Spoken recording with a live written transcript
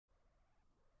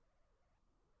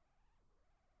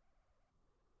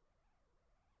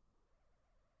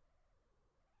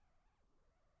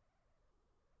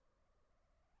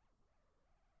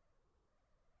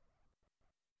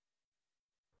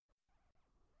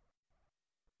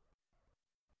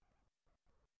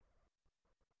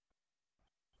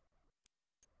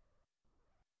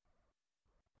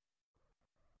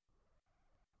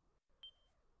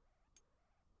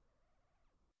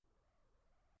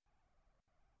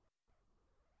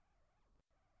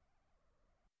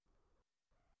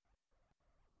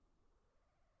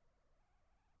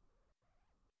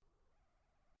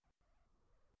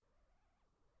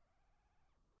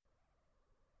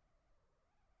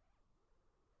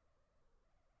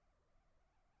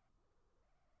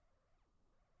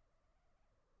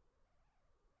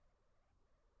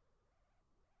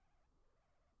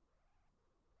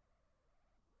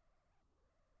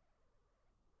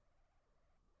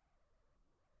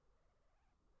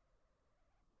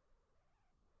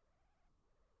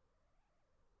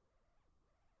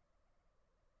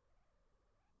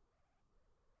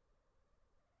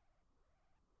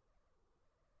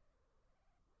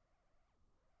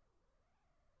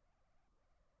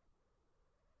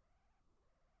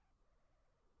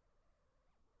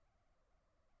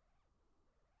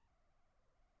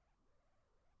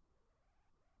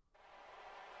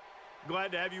glad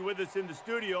to have you with us in the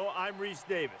studio. I'm Reese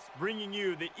Davis, bringing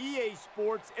you the EA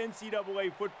Sports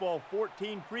NCAA Football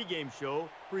 14 pregame show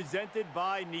presented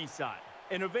by Nissan.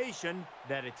 Innovation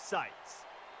that excites.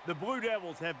 The Blue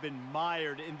Devils have been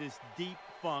mired in this deep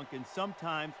funk, and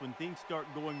sometimes when things start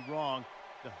going wrong,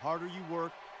 the harder you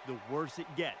work, the worse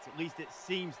it gets. At least it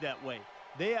seems that way.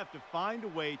 They have to find a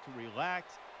way to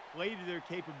relax, play to their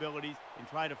capabilities, and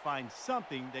try to find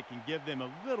something that can give them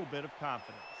a little bit of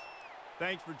confidence.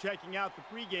 Thanks for checking out the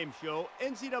pregame show.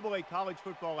 NCAA college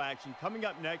football action coming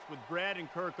up next with Brad and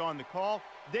Kirk on the call.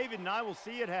 David and I will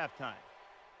see you at halftime.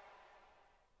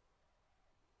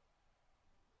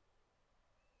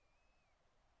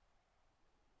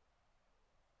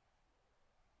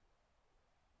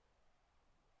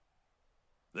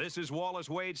 This is Wallace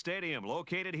Wade Stadium,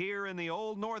 located here in the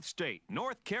Old North State,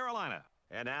 North Carolina.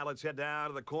 And now let's head down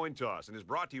to the coin toss, and is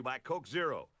brought to you by Coke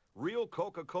Zero. Real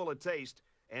Coca-Cola taste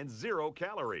and 0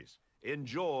 calories.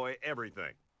 Enjoy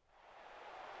everything.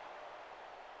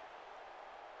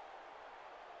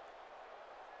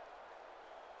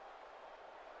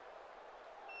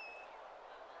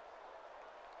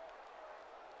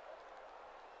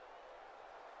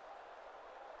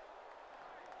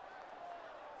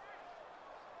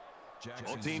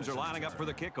 Both teams are lining up for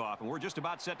the kickoff, and we're just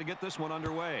about set to get this one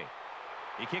underway.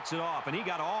 He kicks it off, and he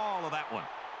got all of that one.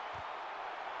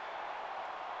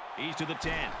 He's to the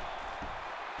 10.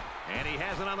 And he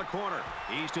has it on the corner.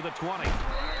 He's to the 20.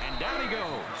 And down he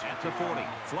goes at the 40.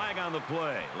 Flag on the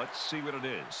play. Let's see what it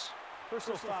is.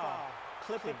 Personal foul.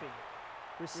 Clipping.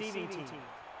 Receiving team.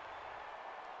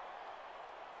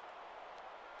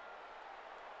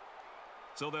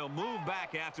 So they'll move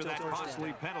back after that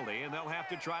costly penalty, and they'll have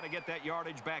to try to get that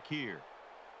yardage back here.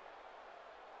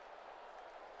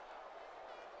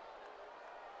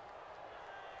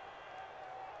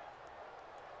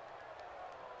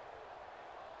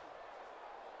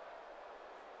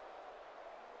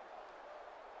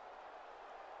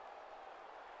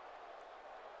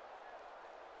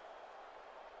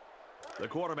 The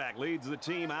quarterback leads the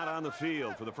team out on the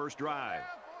field for the first drive.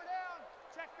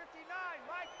 Check 59.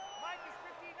 Mike is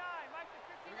 59. Mike is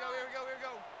 59. Here we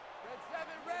go. Red 7.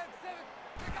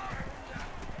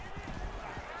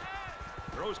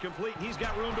 Throws complete, and he's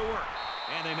got room to work.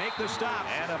 And they make the stop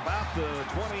at about the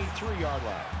 23-yard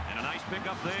line. And a nice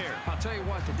pickup there. I'll tell you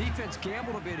what, the defense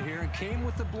gambled a bit here and came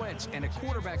with the blitz, and the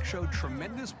quarterback showed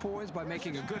tremendous poise by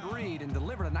making a good read and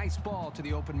delivered a nice ball to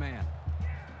the open man.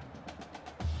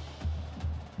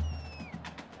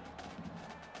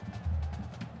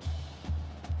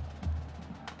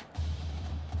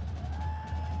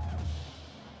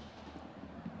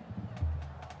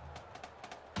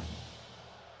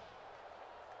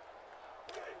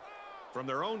 From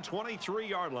their own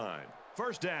 23-yard line.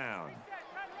 First down. Check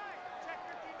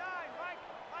 59. Mike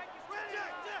is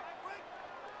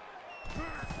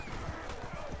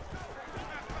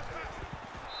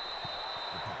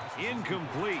 59.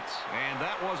 Incomplete. And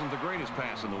that wasn't the greatest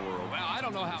pass in the world. Well, I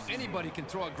don't know how anybody can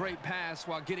throw a great pass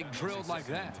while getting drilled like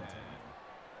that.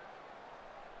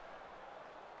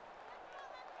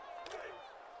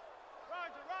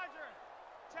 Roger.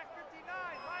 Check 59.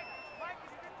 Mike is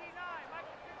 59. Mike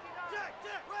is 59.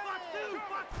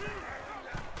 Box two.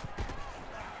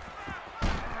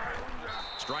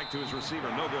 Strike to his receiver,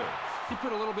 no good. He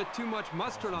put a little bit too much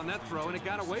mustard on that throw, and it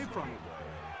got away from him.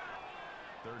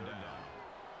 Third down.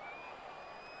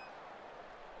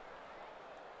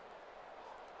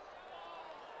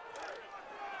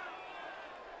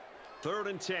 Third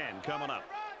and 10 coming up.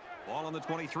 Ball on the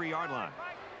 23-yard line.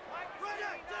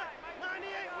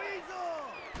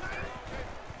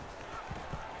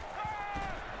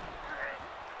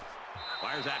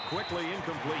 Fires that quickly,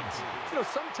 incomplete. You know,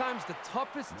 sometimes the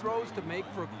toughest throws to make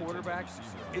for a quarterback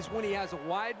is when he has a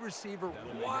wide receiver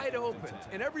wide open,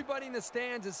 and everybody in the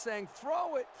stands is saying,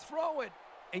 throw it,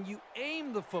 and you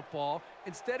aim the football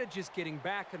instead of just getting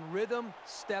back in rhythm,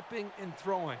 stepping, and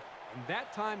throwing. And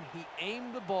that time, he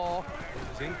aimed the ball, and it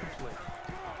was incomplete.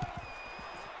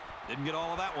 Didn't get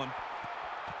all of that one.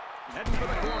 Heading for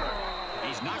the corner.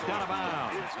 He's knocked out of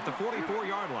bounds at the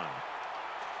 44-yard line.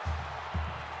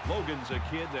 Logan's a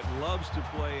kid that loves to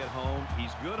play at home.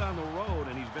 He's good on the road,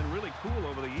 and he's been really cool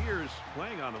over the years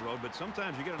playing on the road. But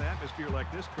sometimes you get an atmosphere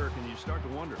like this, Kirk, and you start to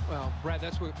wonder. Well, Brad,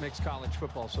 that's what makes college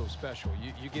football so special.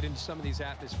 You get into some of these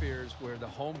atmospheres where the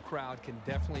home crowd can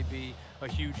definitely be a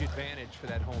huge advantage for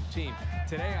that home team.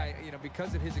 Today,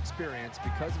 because of his experience,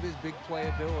 because of his big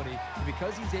playability,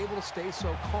 because he's able to stay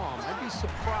so calm, I'd be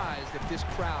surprised if this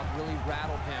crowd really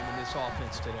rattled him in this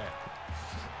offense today.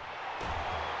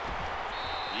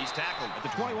 He's tackled at the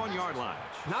 21-yard line.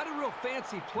 Not a real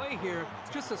fancy play here,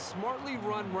 just a smartly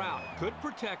run route. Good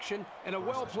protection and a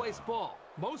well-placed ball.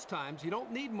 Most times, you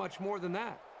don't need much more than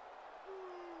that.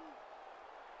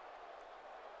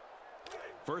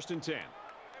 1st and 10.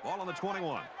 Ball on the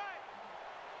 21.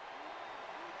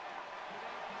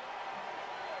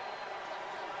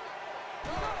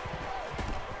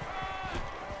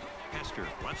 Hester,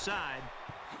 left side.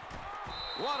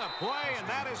 What a play, and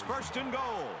that is 1st and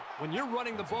goal. When you're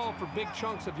running the ball for big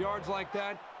chunks of yards like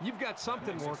that, you've got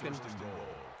something working.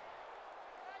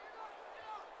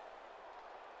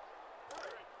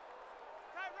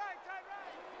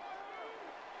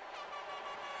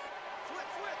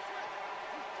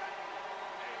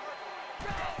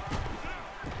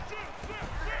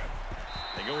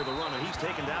 They go with the run, and he's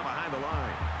taken down behind the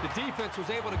line. The defense was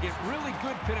able to get really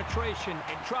good penetration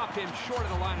and drop him short of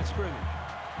the line of scrimmage.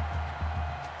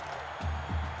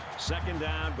 2nd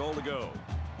down, goal to go.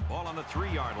 Ball on the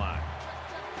 3-yard line.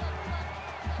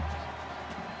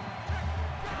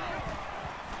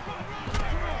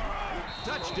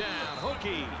 Touchdown,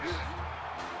 Hokies.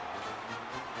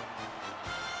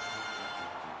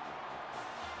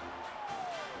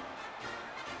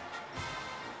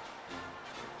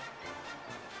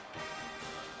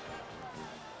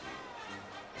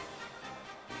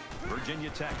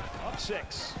 Virginia Tech up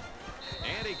 6.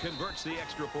 And he converts the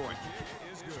extra point.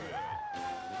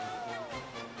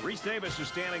 Reese Davis is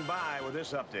standing by with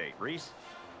this update. Reese?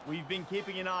 We've been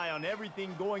keeping an eye on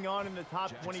everything going on in the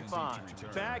top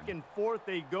 25. Back and forth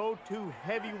they go, two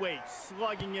heavyweights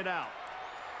slugging it out.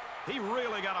 He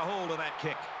really got a hold of that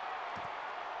kick.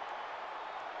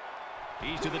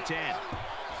 He's to the 10.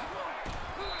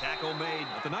 Tackle made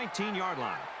at the 19-yard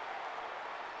line.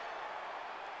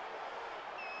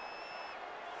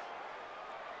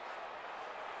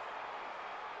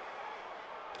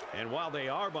 And while they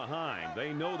are behind,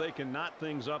 they know they can knot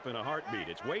things up in a heartbeat.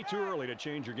 It's way too early to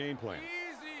change your game plan.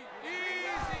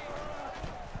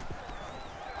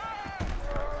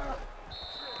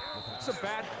 It's a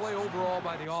bad play overall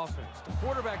by the offense. The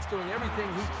quarterback's doing everything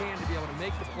he can to be able to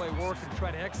make the play work and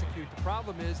try to execute. The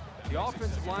problem is the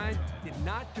offensive line did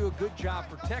not do a good job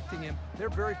protecting him. They're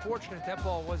very fortunate that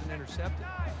ball wasn't intercepted.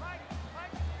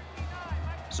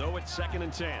 So it's 2nd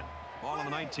and 10. Ball on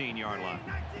the 19-yard line.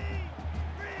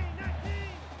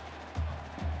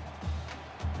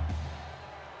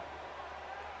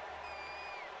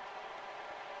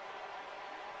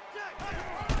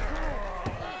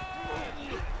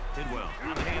 Tidwell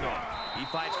on the handoff. He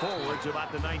fights forward to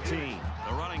about the 19.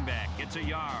 The running back gets a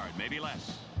yard, maybe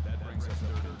less. That brings us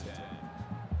 3rd and 10.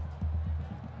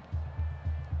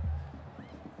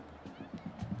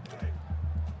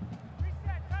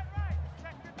 Reset, cut right.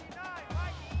 Check 59.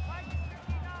 Mike is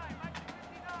 59. Mike is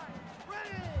 59.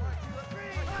 Ready.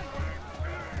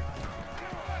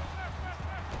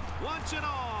 Wants it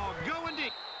all. Going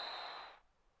deep.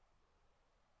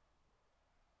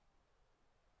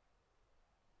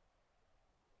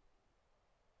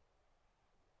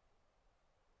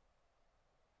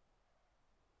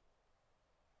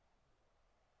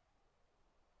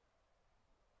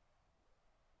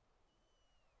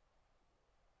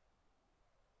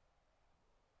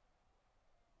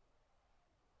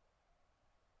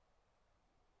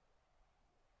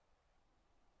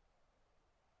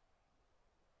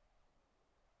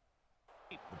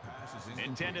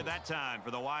 Intended that time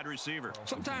for the wide receiver.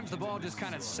 Sometimes the ball just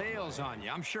kind of sails on you.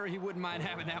 I'm sure he wouldn't mind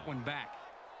having that one back.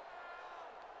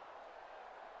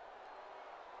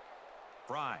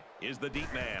 Fry is the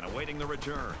deep man awaiting the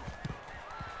return.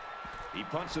 He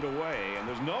punts it away, and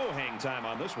there's no hang time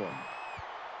on this one.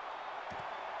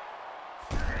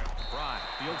 Fry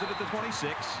fields it at the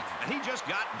 26, and he just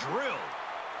got drilled.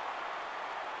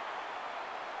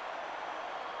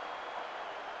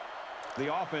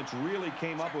 The offense really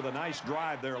came up with a nice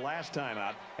drive there last time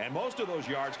out, and most of those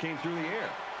yards came through the air.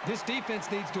 This defense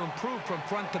needs to improve from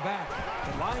front to back.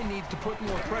 The line needs to put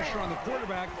more pressure on the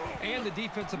quarterback, and the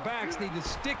defensive backs need to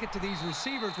stick it to these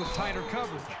receivers with tighter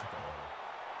coverage.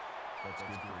 That's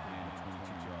good for a gain of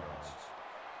 22 yards.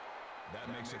 That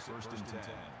makes it 1st and 10.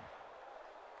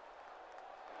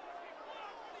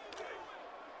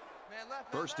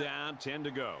 First down, 10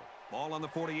 to go. Ball on the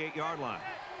 48-yard line.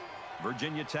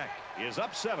 Virginia Tech is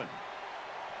up 7.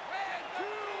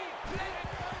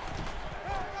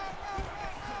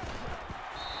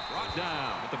 Brought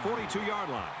down at the 42-yard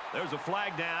line. There's a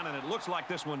flag down, and it looks like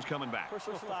this one's coming back.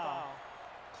 Personal foul.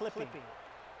 Clipping.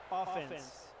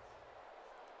 Offense.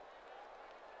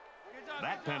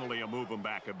 That penalty will move them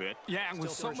back a bit. Yeah, and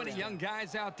with Still so many first young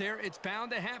guys out there, it's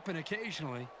bound to happen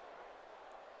occasionally.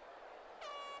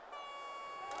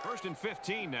 First and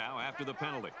 15 now after the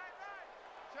penalty.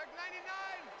 Check 99.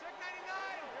 Check 99.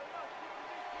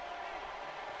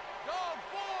 Go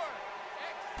 4.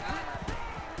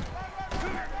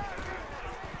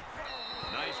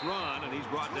 Nice run, and he's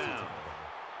brought down.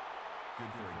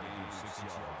 Good for a gain of 6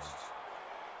 yards.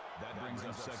 That brings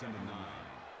up second and 9.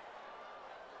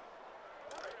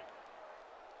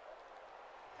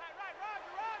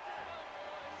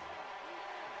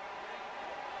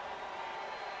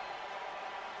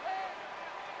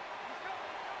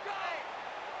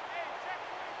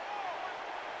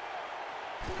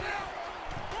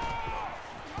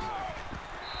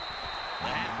 The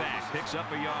halfback picks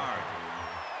up a yard.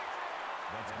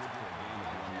 That's good for a gain of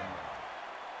 1 yard.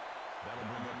 That'll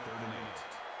bring up third and 8.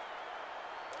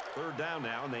 Third down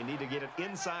now, and they need to get it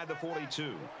inside the 42. Red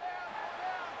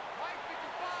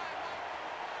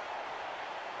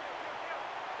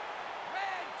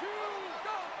 2.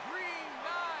 Go green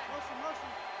 9.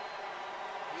 Motion.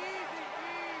 Easy.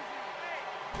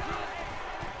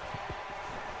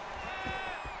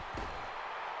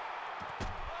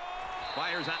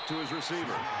 Fires out to his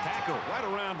receiver. Tackle right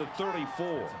around the 34. It's a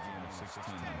gain of 16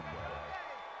 on the play.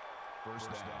 First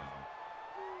down.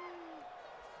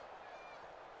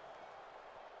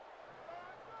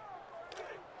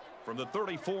 From the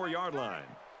 34-yard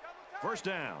line. First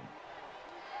down.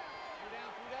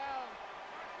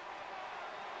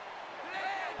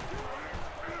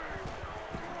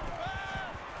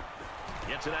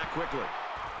 Gets it out quickly.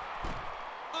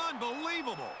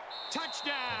 Unbelievable.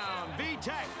 Touchdown,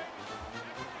 V-Tech.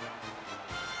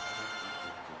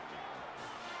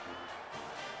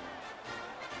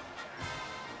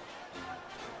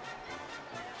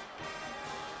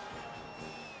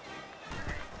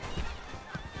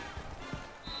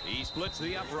 He splits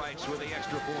the uprights with the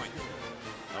extra point.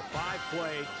 A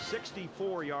 5-play,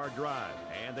 64-yard drive,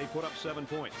 and they put up 7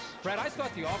 points. Brad, I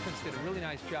thought the offense did a really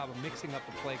nice job of mixing up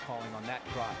the play calling on that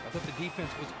drive. I thought the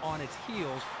defense was on its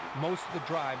heels most of the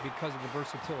drive because of the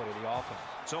versatility of the offense.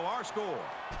 So our score,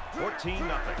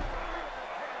 14-0.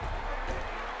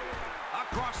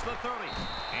 Across the 30,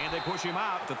 and they push him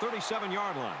out the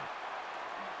 37-yard line.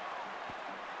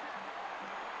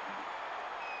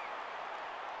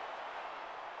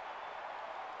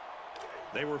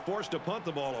 They were forced to punt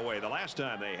the ball away the last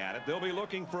time they had it. They'll be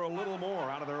looking for a little more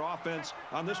out of their offense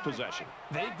on this possession.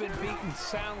 They've been beaten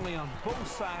soundly on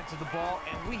both sides of the ball,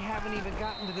 and we haven't even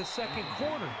gotten to the second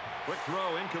quarter. Quick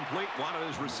throw, incomplete, wanted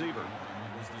his receiver.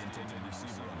 Was the intended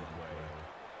receiver on the play.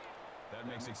 That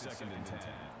makes it second and 10.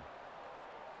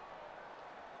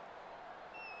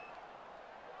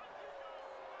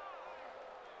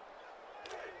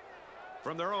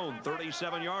 From their own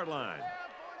 37-yard line,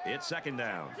 it's second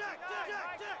down.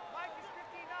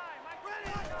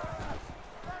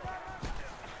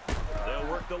 They'll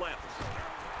work the left.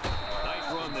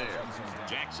 Nice run there.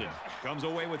 Jackson comes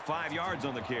away with 5 yards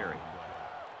on the carry.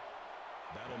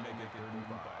 That'll make it 3rd and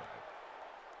 5.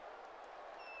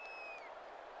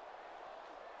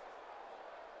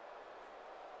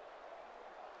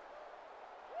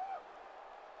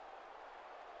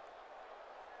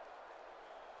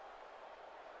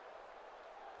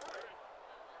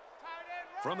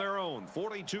 From their own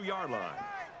 42-yard line,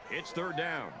 it's 3rd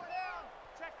down.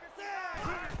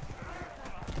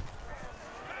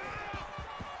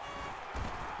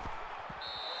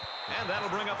 And that'll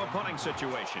bring up a punting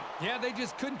situation. Yeah, they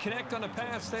just couldn't connect on a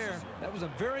pass there. That was a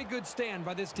very good stand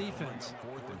by this defense.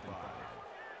 4th and 5.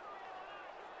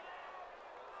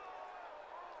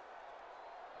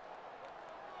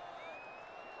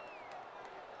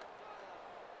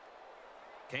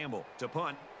 Campbell to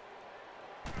punt.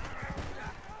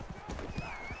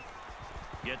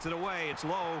 Gets it away. It's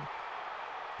low.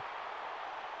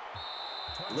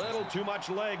 Little too much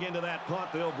leg into that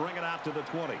punt. They'll bring it out to the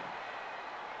 20.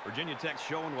 Virginia Tech's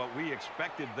showing what we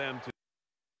expected them to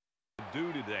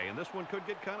do today, and this one could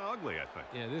get kind of ugly, I think.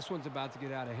 Yeah, this one's about to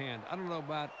get out of hand. I don't know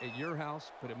about at your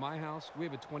house, but at my house, we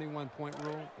have a 21-point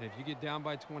rule, and if you get down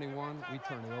by 21, we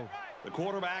turn it over. The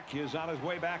quarterback is on his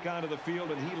way back onto the field,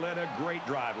 and he led a great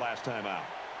drive last time out.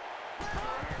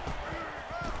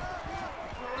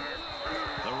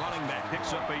 The running back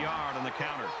picks up a yard on the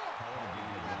counter.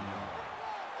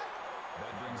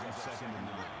 That brings us second and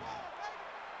 9.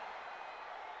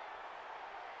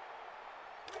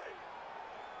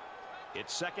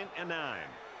 It's 2nd and 9.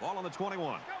 Ball on the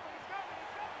 21.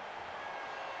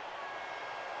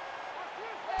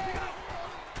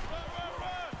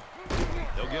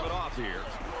 They'll give it off here.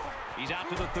 He's out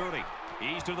to the 30.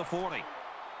 He's to the 40.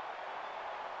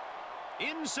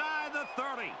 Inside the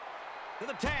 30. To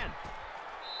the 10.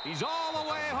 He's all the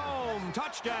way home.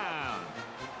 Touchdown.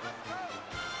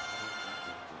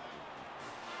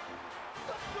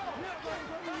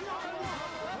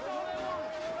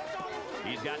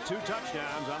 He's got 2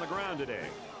 touchdowns on the ground today.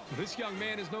 This young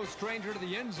man is no stranger to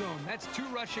the end zone. That's 2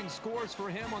 rushing scores for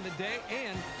him on the day,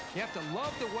 and you have to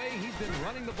love the way he's been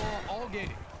running the ball all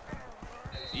game.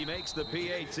 He makes the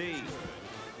PAT.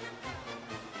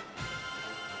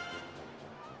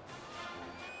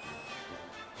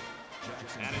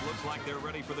 And it looks like they're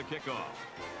ready for the kickoff.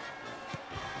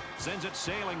 Sends it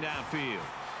sailing downfield.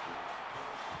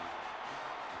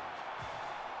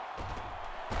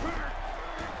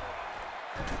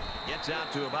 Gets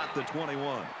out to about the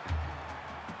 21.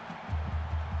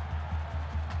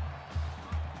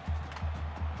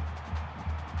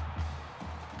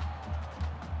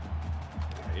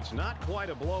 It's not quite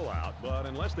a blowout, but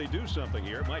unless they do something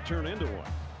here, it might turn into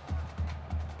one.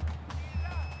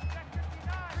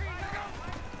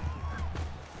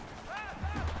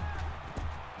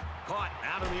 Caught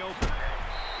out in the open.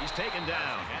 He's taken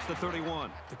down at the 31.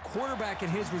 The quarterback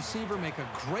and his receiver make a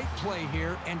great play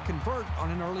here and convert on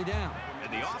an early down.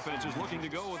 And the offense is looking to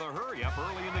go with a hurry-up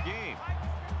early in the game.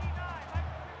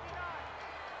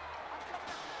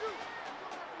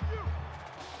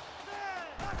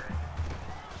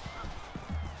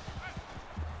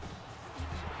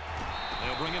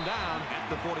 They'll bring him down at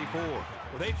the 44. Well,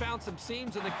 they found some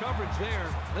seams in the coverage there.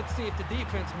 Let's see if the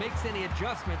defense makes any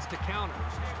adjustments to counter.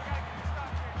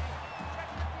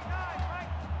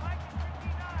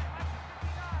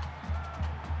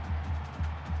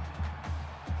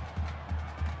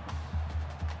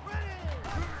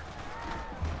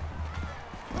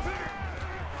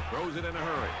 Throws it in a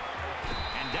hurry.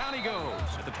 And down he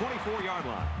goes at the 24-yard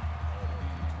line.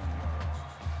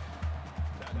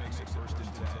 That makes it 1st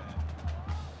and 10.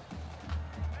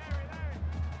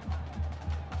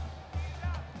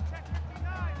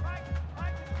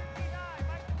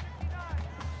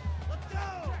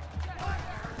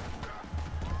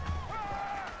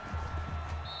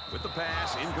 With the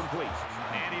pass, incomplete.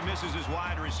 And he misses his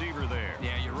wide receiver there.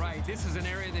 Yeah, you're right. This is an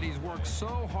area that he's worked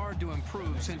so hard to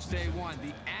improve since day one.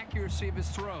 The accuracy of his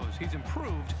throws. He's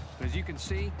improved, but as you can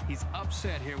see, he's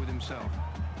upset here with himself.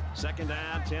 2nd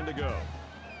down, 10 to go.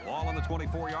 Ball on the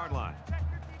 24-yard line.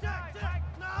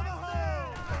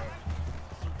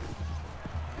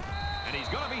 And he's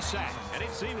going to be sacked. And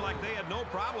it seemed like they had no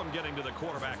problem getting to the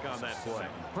quarterback on that play.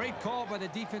 Great call by the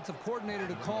defensive coordinator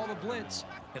to call the blitz.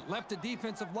 It left the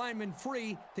defensive lineman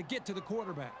free to get to the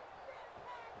quarterback.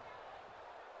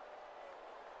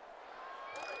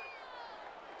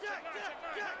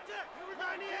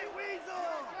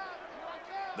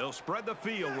 They'll spread the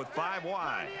field with 5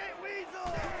 wide.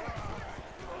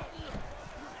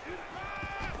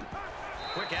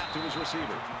 Quick out to his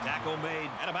receiver. Tackle made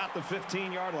at about the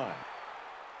 15-yard line.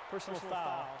 Personal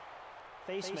foul.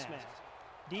 Face mask.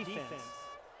 Defense.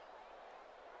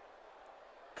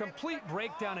 Complete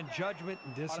breakdown in judgment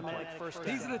and discipline. Automatic first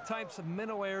These down. are the types of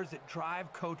mental errors that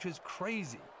drive coaches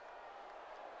crazy.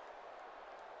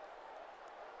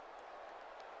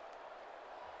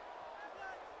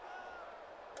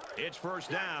 It's 1st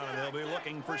down, and they'll be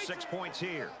looking for 6 points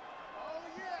here. Oh,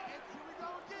 yeah. Here we go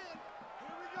again.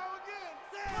 Here we go again.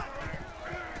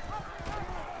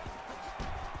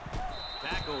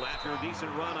 Tackled after a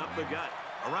decent run up the gut.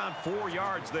 Around 4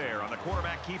 yards there on the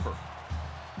quarterback keeper.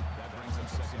 That brings up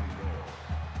 2nd and goal.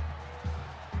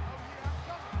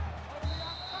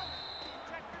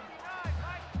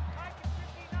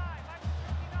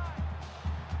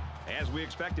 As we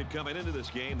expected coming into this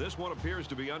game, this one appears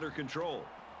to be under control.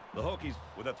 The Hokies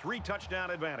with a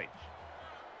 3-touchdown advantage.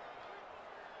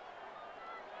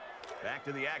 Back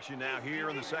to the action now here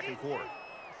in the 2nd quarter.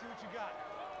 See what you got.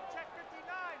 Check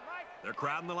 59, Mike. They're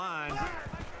crowding the line.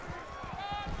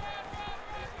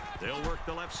 They'll work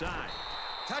the left side.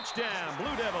 Touchdown,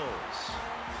 Blue Devils.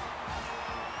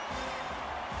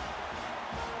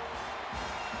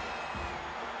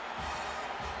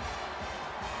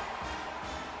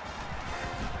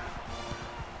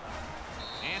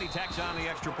 And he tacks on the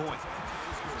extra point.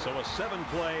 So a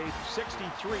 7-play,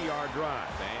 63-yard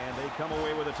drive, and they come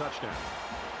away with a touchdown.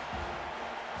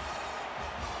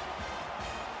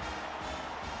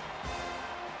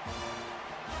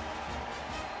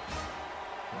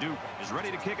 Duke is ready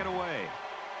to kick it away.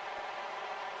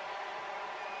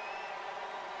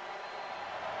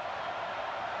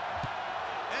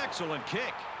 Excellent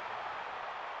kick.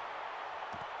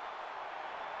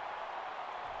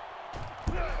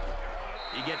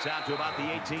 He gets out to about the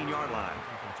 18-yard line.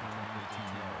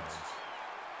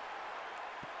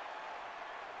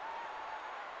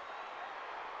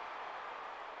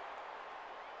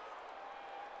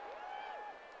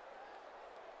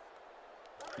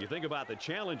 You think about the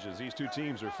challenges these two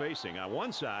teams are facing. On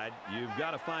one side, you've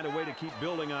got to find a way to keep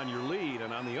building on your lead,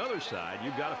 and on the other side,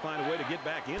 you've got to find a way to get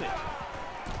back in it.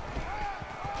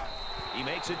 He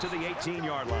makes it to the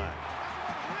 18-yard line.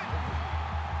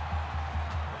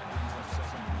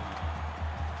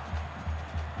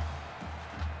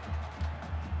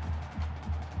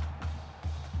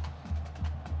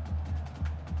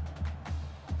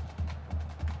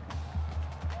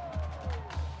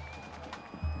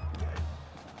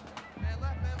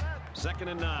 Second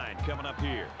and 9 coming up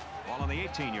here. Ball on the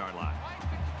 18-yard line.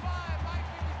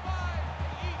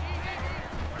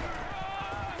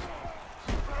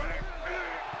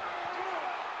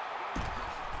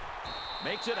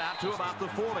 Makes it out to about the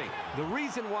 40. The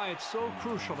reason why it's so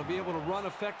crucial to be able to run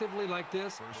effectively like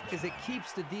this is it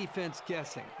keeps the defense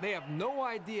guessing. They have no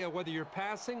idea whether you're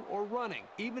passing or running,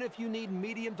 even if you need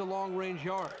medium to long range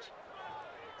yards.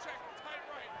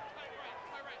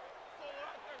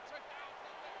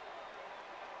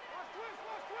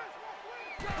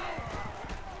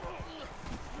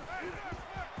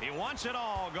 He wants it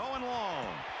all going long.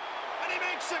 And he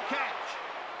makes the catch.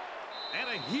 And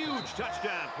a huge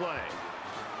touchdown play.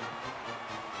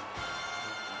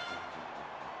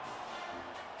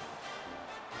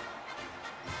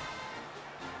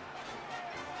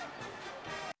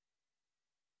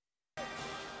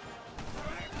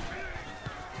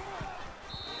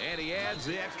 And he adds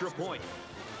the extra point.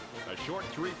 A short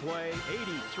three-play,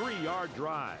 83-yard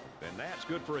drive. And that's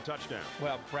good for a touchdown.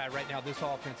 Well, Brad, right now this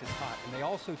offense is hot, and they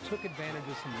also took advantage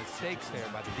of some mistakes there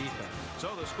by the defense.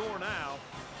 So the score now,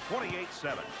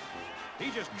 28-7.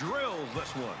 He just drills this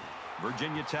one.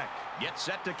 Virginia Tech gets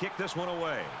set to kick this one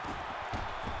away.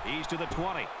 He's to the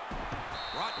 20.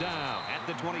 Brought down at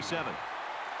the 27.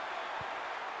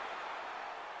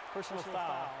 Personal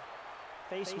foul.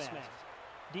 Face mask.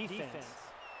 Defense.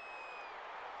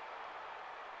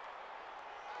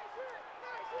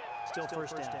 Still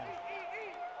first down.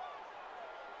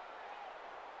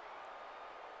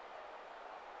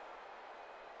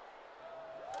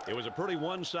 It was a pretty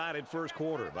one-sided first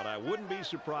quarter, but I wouldn't be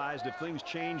surprised if things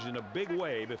changed in a big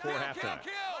way before halftime.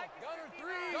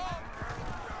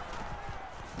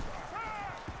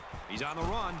 He's on the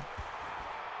run.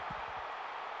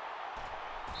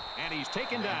 And he's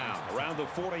taken down around the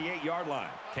 48-yard line.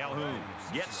 Calhoun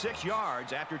gets 6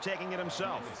 yards after taking it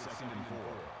himself.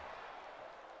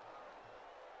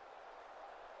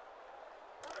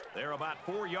 They're about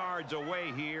 4 yards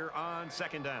away here on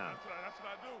second down. That's what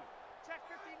I do. Check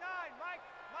 59.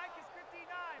 Mike is 59.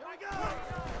 Here we go.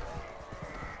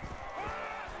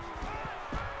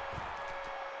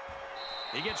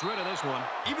 He gets rid of this one.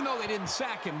 Even though they didn't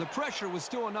sack him, the pressure was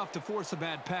still enough to force a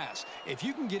bad pass. If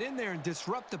you can get in there and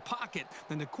disrupt the pocket,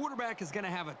 then the quarterback is going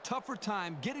to have a tougher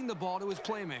time getting the ball to his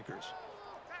playmakers.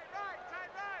 Tight right.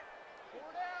 4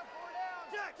 down.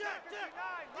 Check.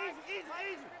 Easy.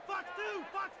 Fox 2.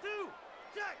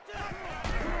 Check.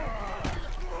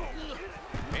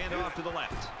 And off to the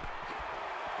left.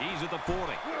 He's at the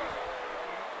 40.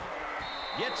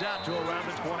 Gets out to around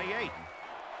the 28.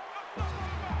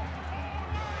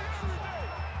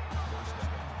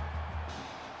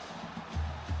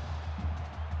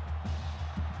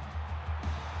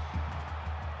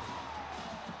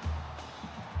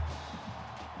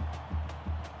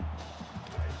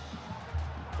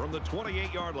 From the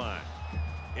 28-yard line,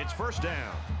 it's first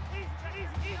down. Easy.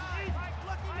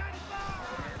 Lucky 95.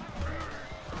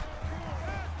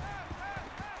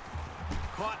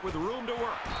 Caught with room to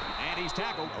work. And he's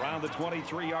tackled around the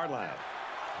 23-yard line.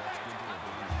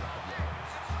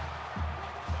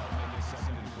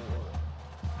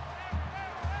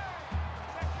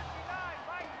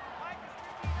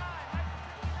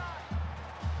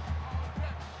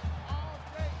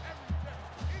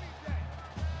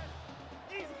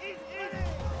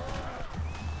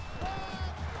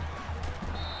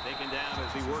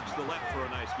 He works the left for a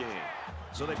nice gain.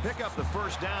 So they pick up the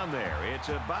first down there. It's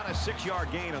about a 6-yard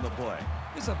gain on the play.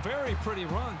 It's a very pretty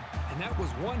run, and that was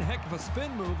one heck of a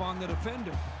spin move on the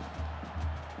defender.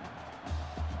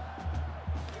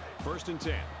 First and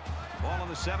 10. Ball on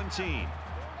the 17.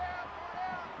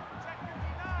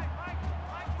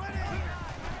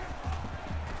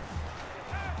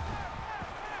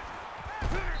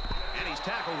 And he's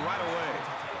tackled right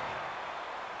away.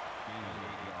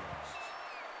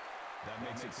 That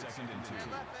makes it second and 2. 4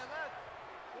 down.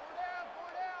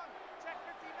 Check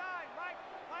 59.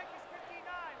 Mike is 59.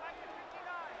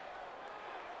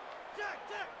 Check.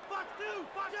 Fox 2.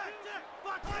 Fox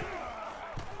 2.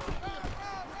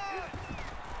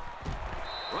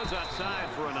 Runs outside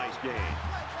for a nice gain.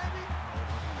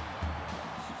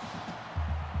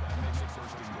 That makes it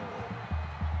first and goal.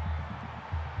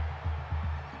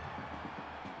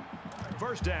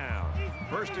 first down.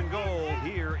 First and goal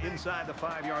here inside the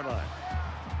 5-yard line.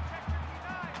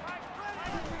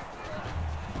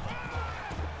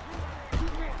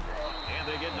 And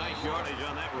they get nice yardage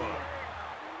on that run.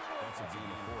 That's a gain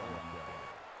of 4 on that play.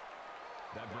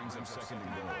 That brings him second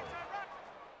and goal.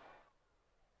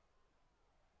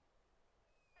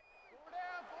 Four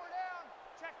down.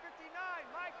 Check 59.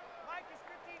 Mike is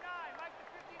 59. Mike to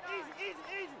 59.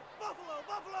 Easy. Buffalo.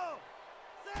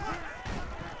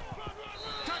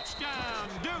 Touchdown,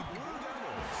 Duke.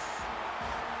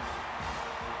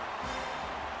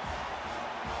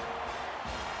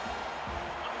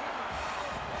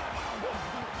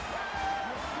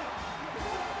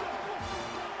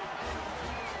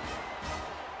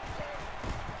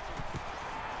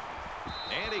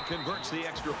 And he converts the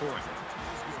extra point.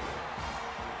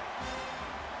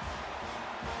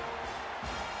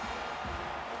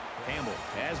 Campbell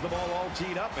has the ball all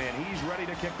teed up, and he's ready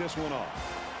to kick this one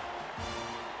off.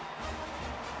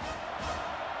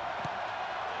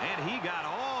 And he got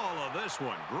all of this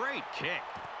one. Great kick.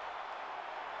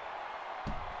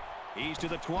 He's to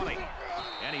the 20,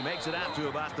 and he makes it out to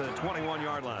about the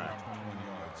 21-yard line.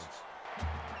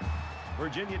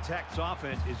 Virginia Tech's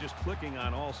offense is just clicking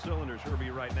on all cylinders,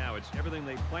 Herbie, right now. It's everything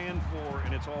they planned for,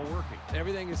 and it's all working.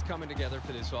 Everything is coming together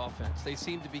for this offense. They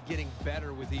seem to be getting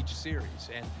better with each series.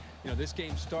 And, you know, this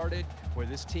game started where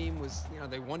this team was, you know,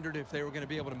 they wondered if they were going to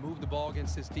be able to move the ball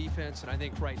against this defense. And I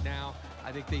think right now,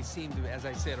 I think they seem to, as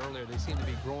I said earlier, they seem to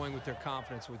be growing with their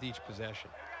confidence with each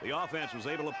possession. The offense was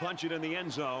able to punch it in the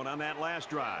end zone on that last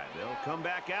drive. They'll come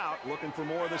back out looking for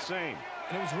more of the same.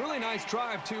 And it was a really nice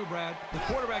drive, too, Brad. The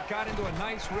quarterback got into a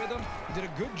nice rhythm and did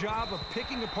a good job of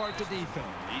picking apart the defense.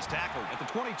 He's tackled at the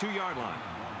 22-yard line.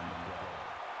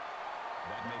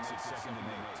 That makes it second and 8.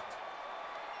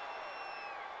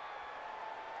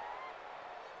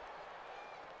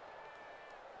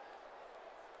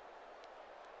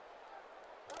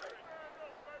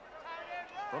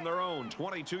 From their own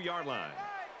 22-yard line.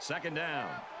 Second down.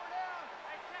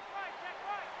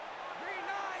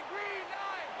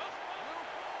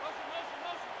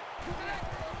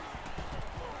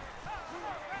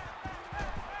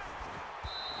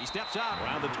 He steps out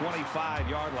around the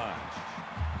 25-yard line.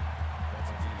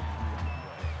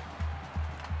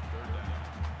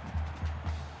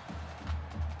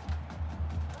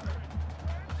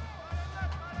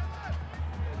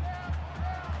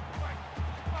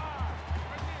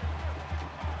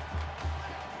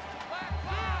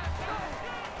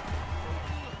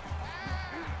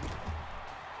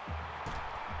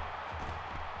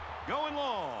 Going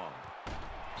long.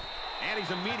 And he's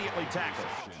immediately tackled.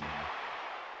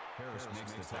 Harris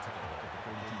makes the tackle at the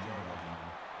 42-yard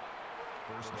line.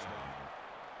 First down.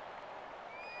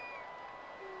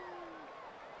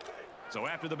 So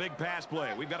after the big pass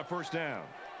play, we've got a first down.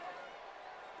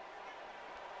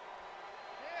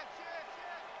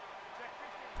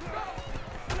 They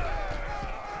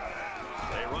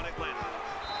run it left.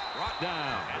 Brought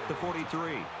down at the 43. That is a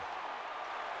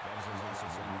loss of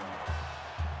 1 yard.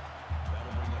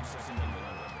 That'll bring up second and 11.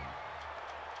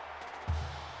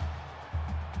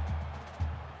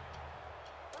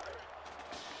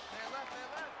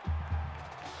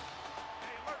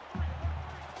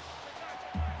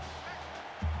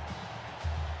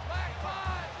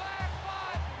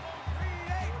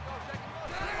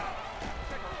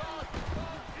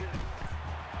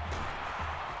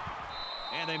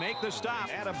 And they make the stop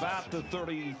at about the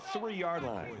 33-yard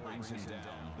line. Brings him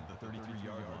down at the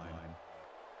 33-yard line.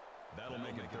 That'll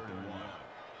make it 3rd and 1.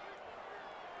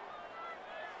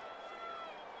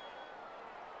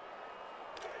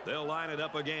 They'll line it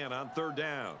up again on 3rd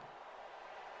down.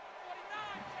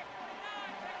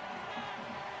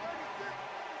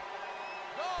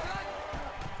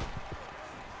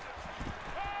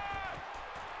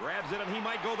 Grabs it, and he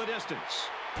might go the distance.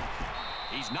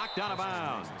 He's knocked out of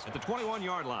bounds at the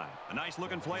 21-yard line. A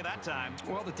nice-looking play that time.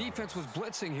 Well, the defense was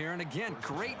blitzing here, and again,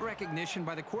 great recognition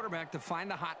by the quarterback to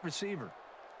find the hot receiver.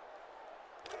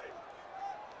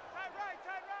 Tight right.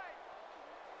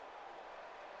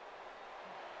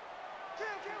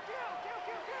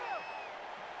 Kill.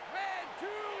 Red 2.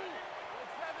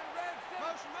 Red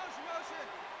 7. Motion.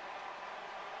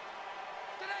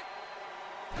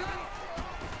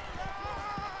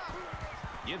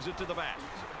 Gives it to the back.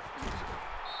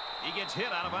 He gets hit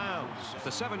out of bounds at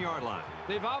the 7-yard line.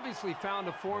 They've obviously found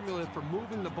a formula for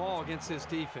moving the ball against this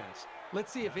defense.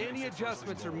 Let's see if any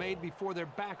adjustments are made before their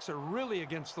backs are really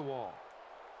against the wall.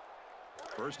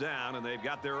 First down, and they've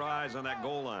got their eyes on that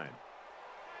goal line.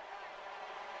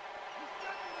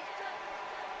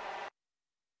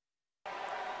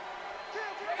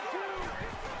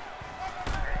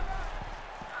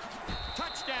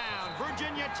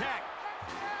 Virginia Tech.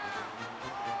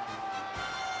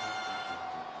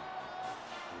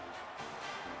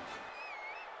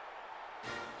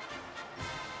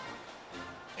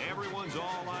 Everyone's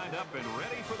all lined up and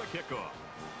ready for the kickoff.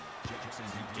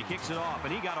 He kicks it off,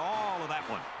 and he got all of that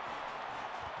one.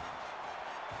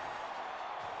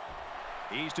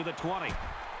 He's to the 20.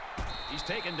 He's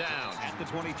taken down at the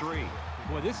 23.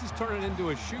 Boy, this is turning into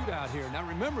a shootout here. Now,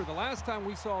 remember, the last time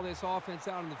we saw this offense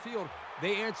out in the field,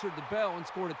 they answered the bell and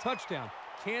scored a touchdown.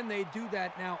 Can they do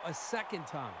that now a second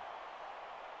time?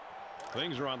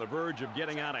 Things are on the verge of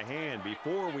getting out of hand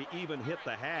before we even hit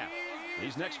the half.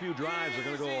 These next few drives are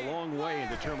going to go a long way in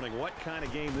determining what kind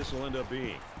of game this will end up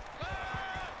being.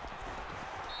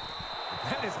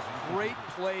 That is a great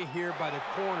play here by the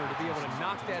corner to be able to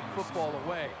knock that football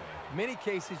away. In many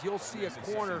cases, you'll see a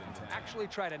corner actually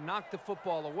try to knock the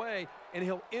football away, and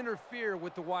he'll interfere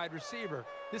with the wide receiver.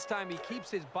 This time, he keeps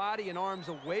his body and arms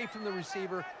away from the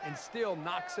receiver and still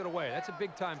knocks it away. That's a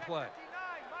big-time play.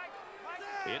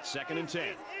 It's 2nd and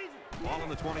 10. Ball on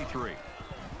the 23.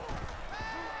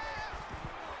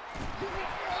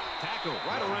 Tackle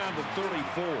right around the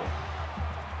 34.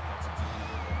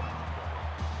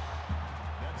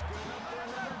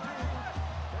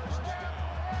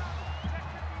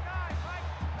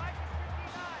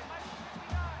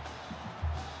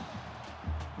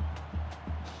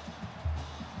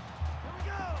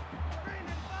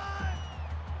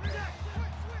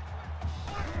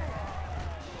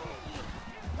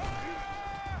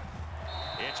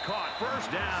 It's caught.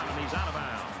 First down, and he's out of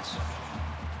bounds.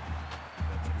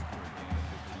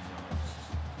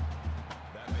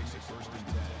 That makes it 1st and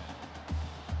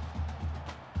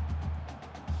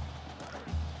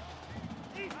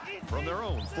 10. From their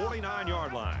own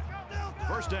 49-yard line.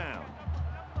 First down.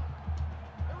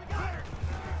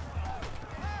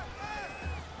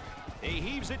 He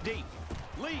heaves it deep.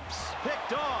 Leaps.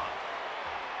 Picked off.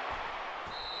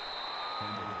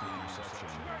 Fumble with the interception.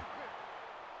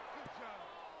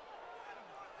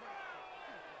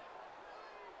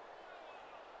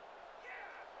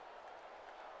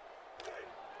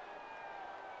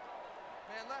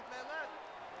 Man left, man left.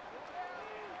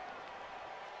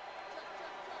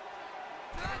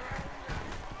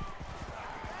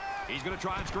 He's going to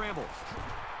try and scramble.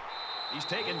 He's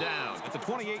taken down at the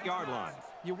 28-yard line.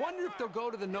 You wonder if they'll go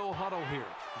to the no huddle here.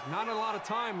 There's not a lot of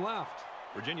time left.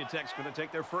 Virginia Tech's going to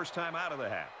take their first time out of the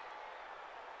half.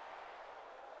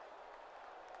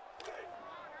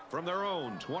 From their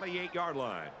own 28-yard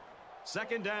line.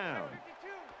 Second down.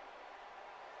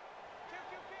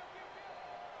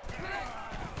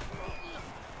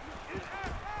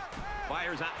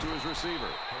 Fires out to his receiver.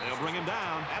 They'll bring him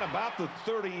down at about the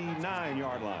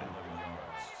 39-yard line. 11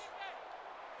 yards.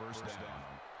 First down.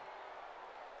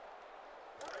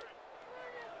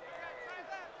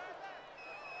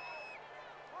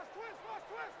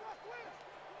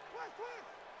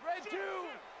 Red 2,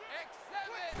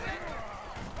 X7.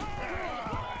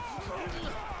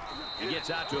 He gets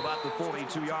out to about the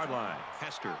 42-yard line.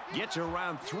 Hester gets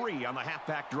around 3 on the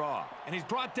halfback draw. And he's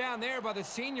brought down there by the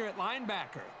senior at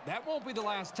linebacker. That won't be the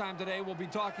last time today we'll be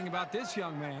talking about this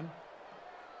young man.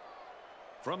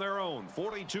 From their own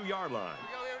 42-yard line,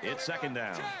 it's second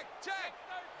down. Check, check.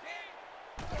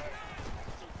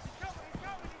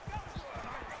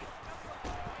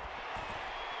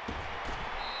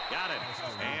 Got it.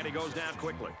 And he goes down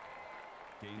quickly.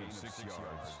 Gain of 6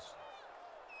 yards.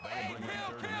 That'll bring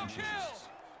up 3rd and inches.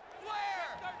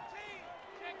 Flare. 13.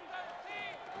 Check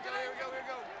 13. Here we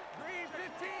go. Green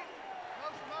 15.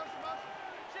 Motion, motion,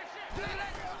 motion.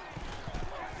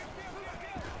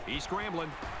 He's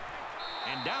scrambling.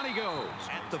 And down he goes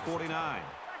at the 49.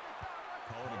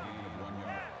 Call it a gain of 1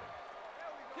 yard.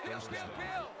 First down.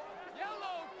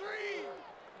 Yellow 3.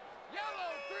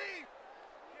 Yellow 3.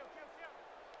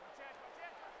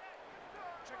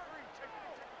 Check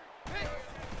 3.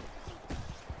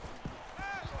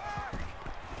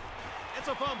 It's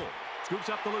a fumble. Scoops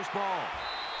up the loose ball.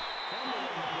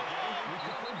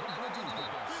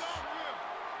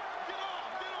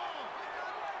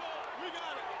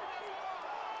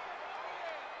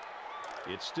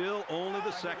 It's still only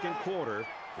the second quarter.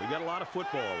 We've got a lot of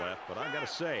football left, but I've got to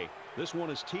say, this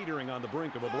one is teetering on the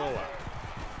brink of a blowout.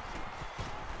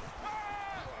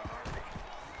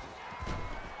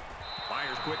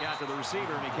 Fires quick out to the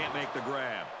receiver, and he can't make the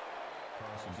grab.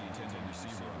 Crosses the intended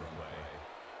receiver on the play.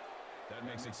 That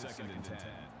makes it 2nd and 10.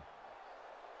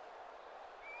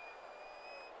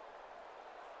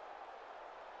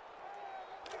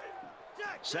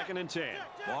 Second and 10.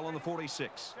 Ball on the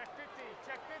 46. Check 50,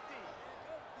 check 50.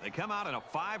 They come out in a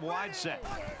 5-wide set.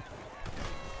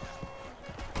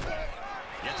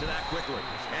 Get to that quickly.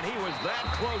 And he was that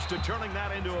close to turning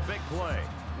that into a big play.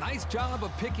 Nice job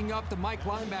of picking up the Mike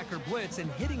linebacker blitz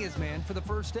and hitting his man for the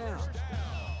first down.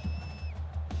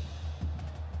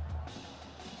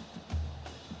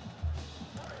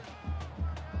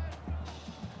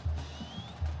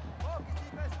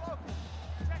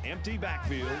 Empty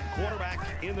backfield,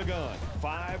 quarterback in the gun.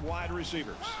 5 wide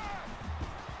receivers.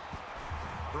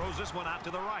 Throws this one out to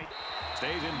the right.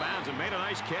 Stays in bounds and made a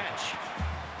nice catch.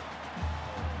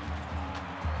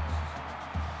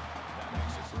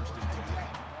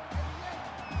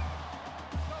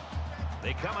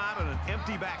 They come out in an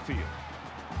empty backfield.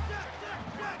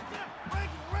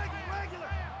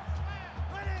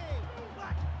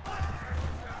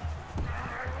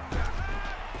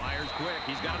 Fires quick.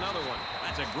 He's got another one.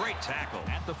 That's a great tackle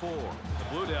at the 4. The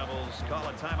Blue Devils call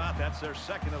a timeout. That's their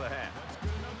second of the half.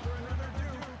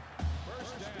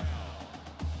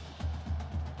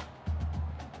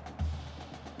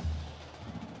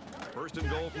 First and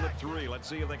goal from the 3. Let's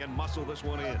see if they can muscle this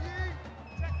one in.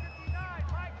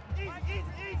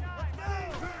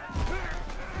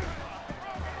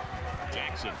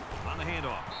 Jackson on the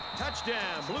handoff.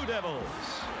 Touchdown, Blue Devils.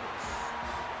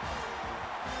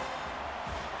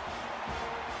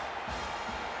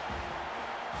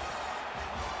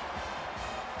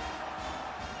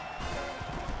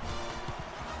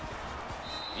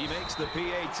 He makes the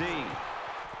PAT.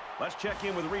 Let's check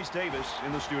in with Reese Davis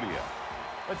in the studio.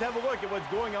 Let's have a look at what's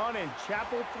going on in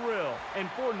Chapel Thrill. And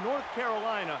for North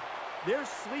Carolina, they're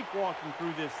sleepwalking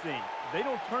through this thing. If they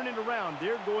don't turn it around,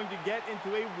 they're going to get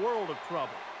into a world of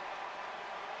trouble.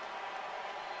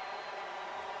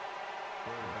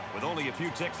 With only a few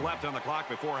ticks left on the clock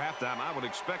before halftime, I would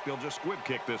expect they'll just squib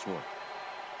kick this one.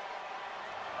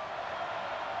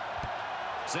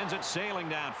 Sends it sailing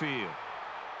downfield.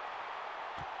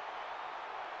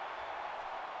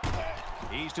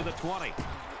 He's to the 20.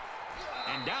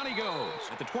 And down he goes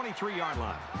at the 23-yard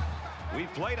line.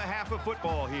 We've played a half of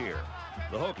football here.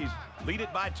 The Hokies lead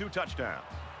it by 2 touchdowns.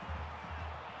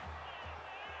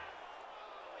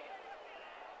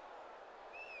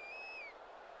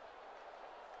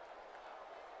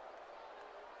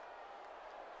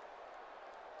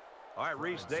 All right,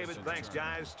 Reese, David, thanks,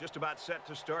 guys. Just about set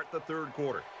to start the third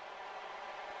quarter.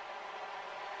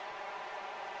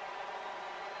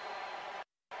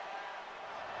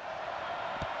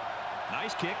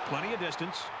 Nice kick, plenty of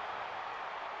distance.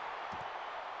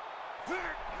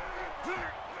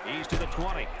 He's to the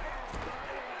 20.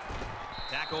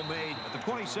 Tackle made at the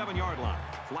 27-yard line.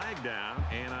 Flag down,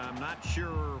 and I'm not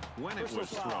sure when it was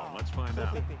thrown. Let's find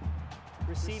out.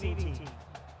 Receiving team.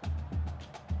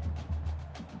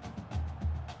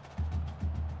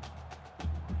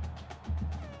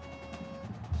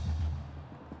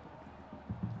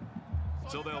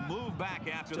 So they'll move back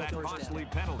after that costly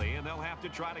penalty, and they'll have to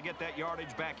try to get that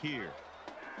yardage back here.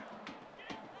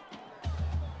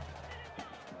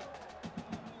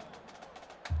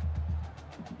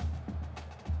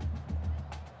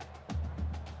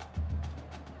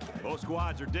 Both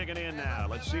squads are digging in now.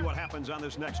 Let's see what happens on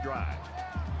this next drive.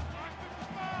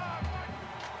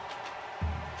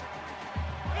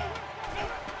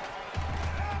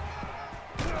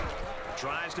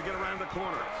 Tries to get around the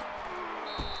corner.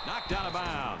 Knocked out of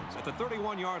bounds at the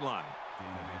 31-yard line.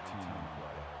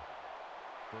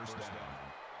 First down.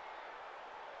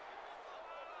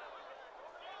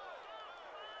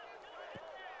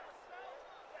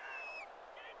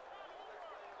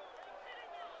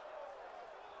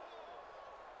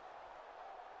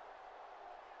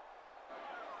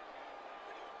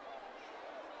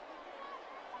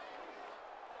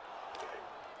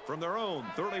 From their own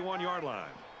 31-yard line,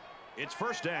 it's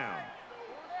first down.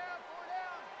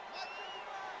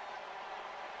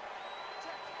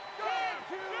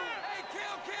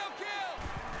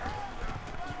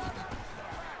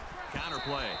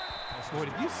 Counterplay. Boy,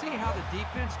 did you see how the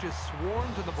defense just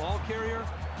swarmed to the ball carrier?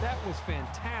 That was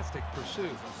fantastic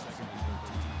pursuit.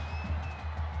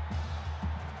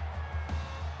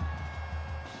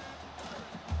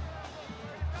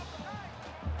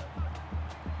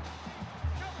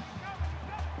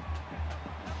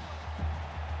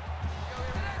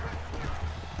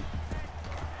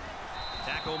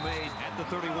 Tackle made at the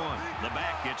 31. The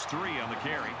back gets 3 on the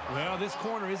carry. Well, this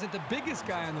corner isn't the biggest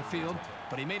guy on the field,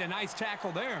 but he made a nice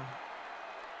tackle there.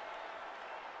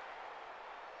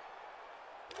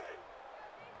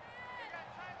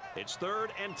 It's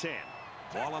 3rd and 10.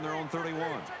 Ball on their own 31.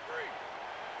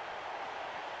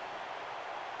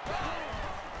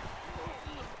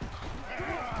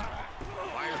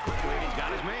 Fires quickly. He's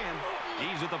got his man.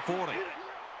 He's at the 40.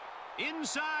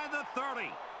 Inside the 30.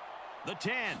 The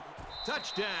 10.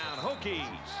 Touchdown, Hokies.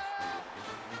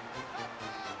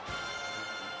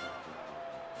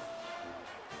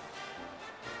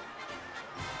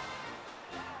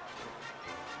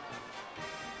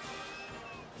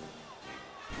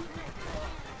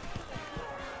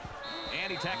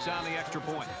 And he tacks on the extra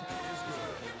point.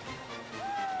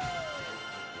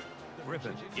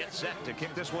 Griffin gets set to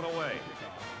kick this one away.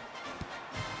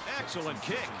 Excellent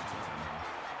kick.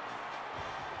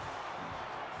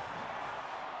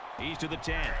 He's to the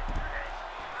 10.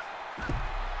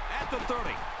 At the 30.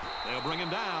 They'll bring him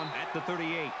down at the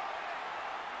 38.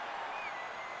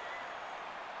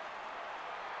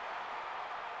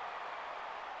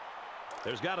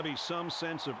 There's got to be some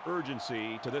sense of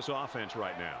urgency to this offense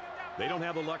right now. They don't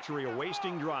have the luxury of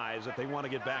wasting drives if they want to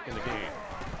get back in the game.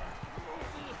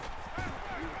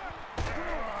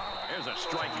 There's a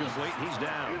strike complete. He's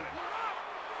down.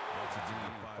 That's a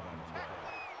D5 on the play.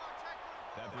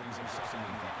 That brings him 2nd and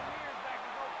 5.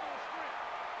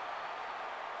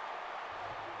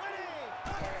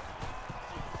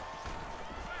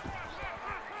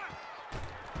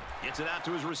 Gets it out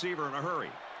to his receiver in a hurry.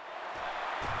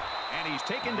 And he's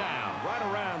taken down right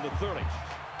around the 30.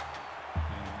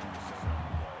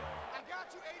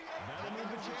 That'll move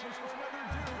the chains for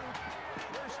another Duke.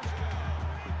 First down.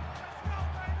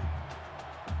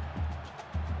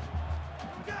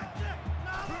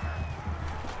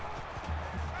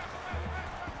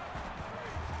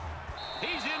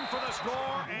 He's in for the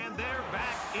score, and they're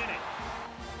back in it.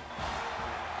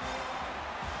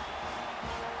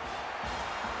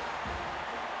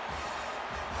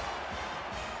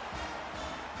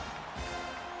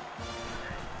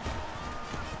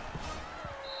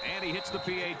 And he hits the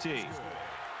PAT.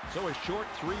 So a short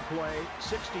 3-play,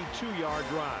 62-yard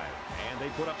drive, and they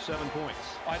put up 7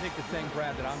 points. I think the thing,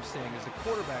 Brad, that I'm seeing is the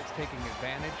quarterback's taking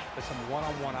advantage of some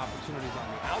one-on-one opportunities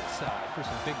on the outside for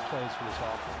some big plays for this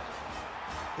offense.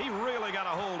 He really got a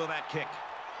hold of that kick.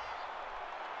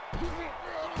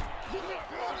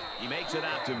 He makes it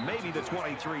out to maybe the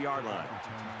 23-yard line.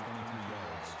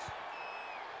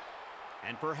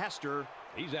 And for Hester,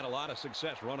 he's had a lot of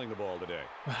success running the ball today.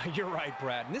 You're right,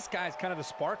 Brad. And this guy's kind of the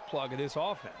spark plug of this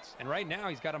offense. And right now,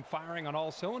 he's got him firing on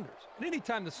all cylinders. And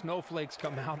anytime the snowflakes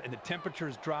come out and the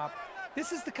temperatures drop,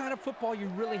 this is the kind of football you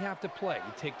really have to play.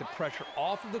 You take the pressure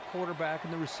off of the quarterback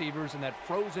and the receivers and that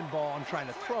frozen ball and trying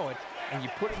to throw it, and you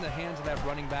put it in the hands of that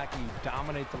running back and you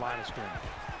dominate the line of scrimmage.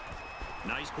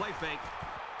 Nice play fake.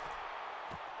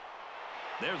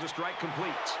 There's a strike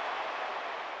complete.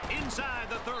 Inside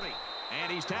the 30. And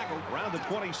he's tackled around the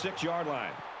 26-yard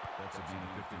line. That's a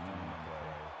D51 on the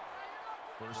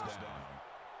play. First down.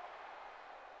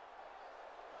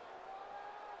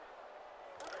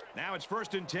 Now it's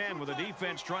 1st and 10 with the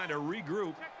defense trying to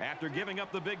regroup after giving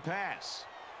up the big pass.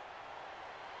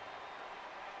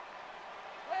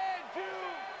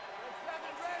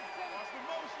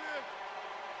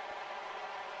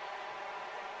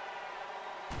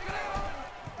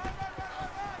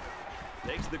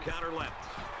 Takes the counter left.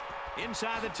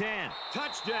 Inside the 10.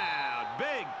 Touchdown.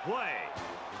 Big play.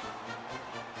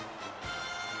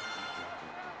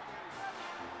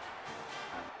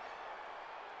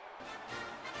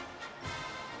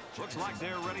 Looks like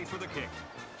they're ready for the kick.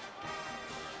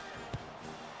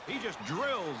 He just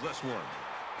drills this one.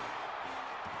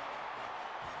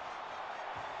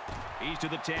 He's to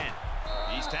the 10.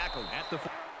 He's tackled at the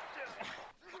 14.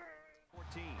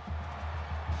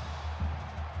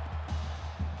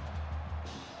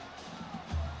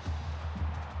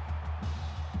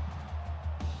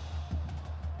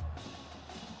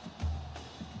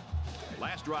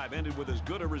 Last drive ended with as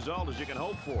good a result as you can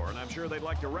hope for, and I'm sure they'd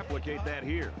like to replicate that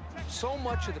here. So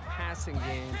much of the passing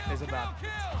game is about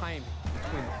timing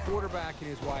between the quarterback and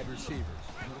his wide receivers.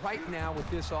 And right now with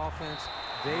this offense,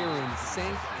 they are in sync,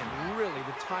 and really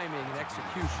the timing and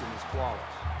execution is flawless.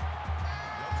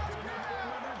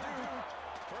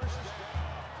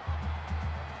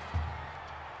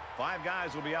 Five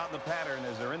guys will be out in the pattern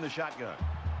as they're in the shotgun.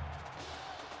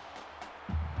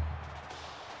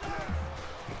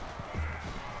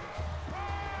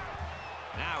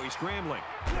 Now he's scrambling.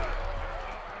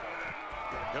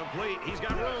 Complete. He's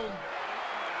got room.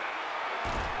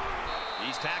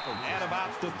 He's tackled at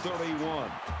about the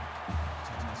 31.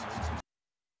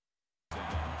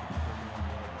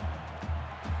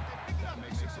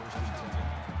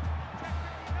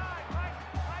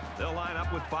 They'll line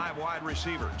up with 5 wide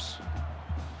receivers.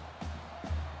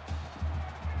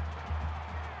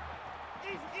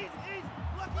 And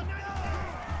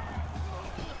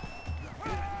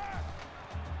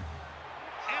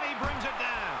he brings it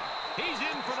down. He's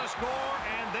in for the score,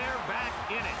 and they're back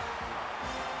in it.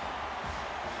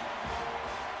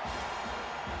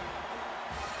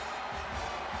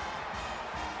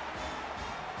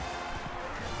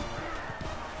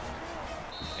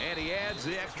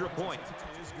 needs the extra point.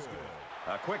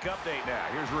 A quick update now.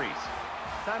 Here's Reese.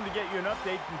 Time to get you an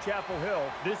update from Chapel Hill.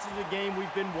 This is a game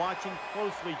we've been watching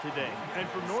closely today. And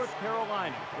for North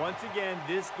Carolina, once again,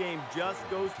 this game just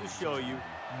goes to show you,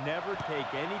 never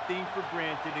take anything for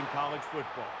granted in college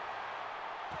football.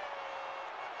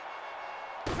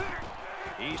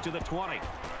 He's to the 20.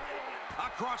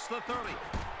 Across the 30.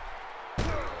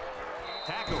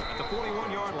 Tackle at the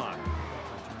 41-yard line.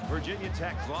 Virginia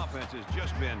Tech's offense has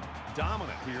just been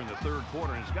dominant here in the third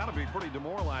quarter, and it's got to be pretty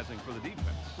demoralizing for the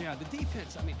defense. Yeah, the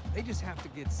defense, I mean, they just have to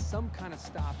get some kind of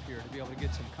stop here to be able to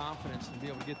get some confidence and be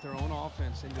able to get their own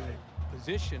offense into a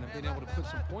position of being able to put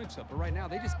some points up. But right now,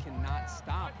 they just cannot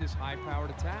stop this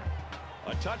high-powered attack.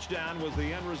 A touchdown was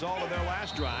the end result of their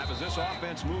last drive as this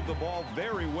offense moved the ball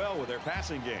very well with their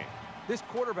passing game. This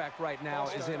quarterback right now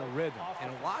is in a rhythm,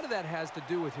 and a lot of that has to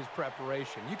do with his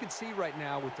preparation. You can see right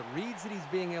now with the reads that he's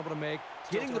being able to make,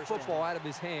 getting the football out of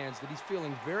his hands, that he's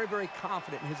feeling very, very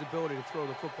confident in his ability to throw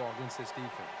the football against this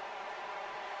defense.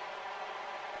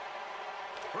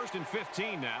 1st and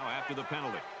 15 now after the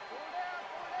penalty.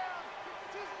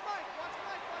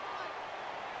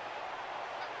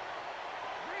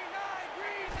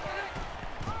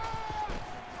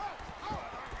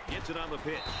 Gets it on the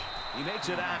pitch. He makes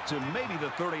it out to maybe the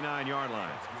 39-yard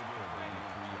line.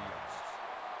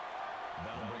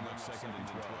 That'll bring up 2nd and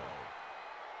 12.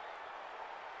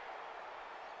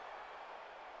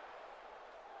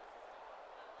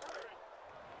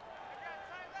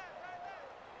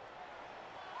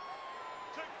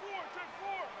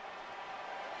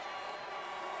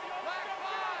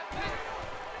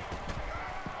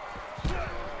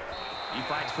 He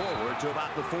fights forward to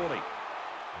about the 40.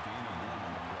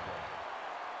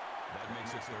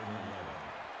 Makes it 3rd and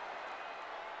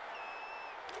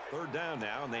 11. 3rd down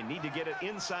now, and they need to get it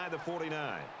inside the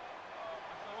 49.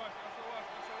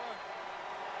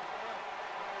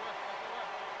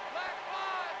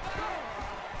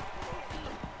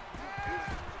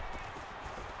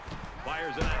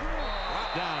 Fires it out.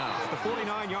 Right down at the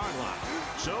 49-yard line.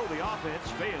 So the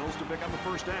offense fails to pick up the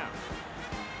 1st down.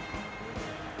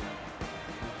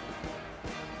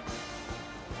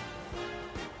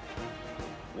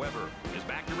 Weber is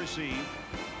back to receive.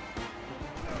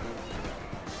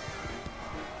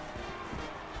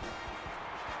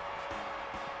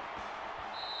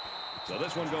 So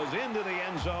this one goes into the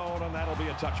end zone, and that'll be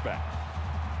a touchback.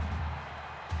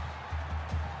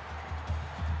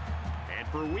 And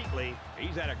for Wheatley,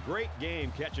 he's had a great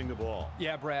game catching the ball.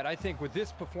 Yeah, Brad, I think with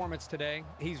this performance today,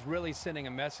 he's really sending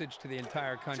a message to the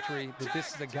entire country that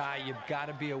this is a guy you've got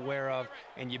to be aware of,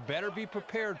 and you better be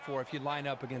prepared for if you line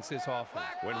up against this offense.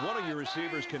 When one of your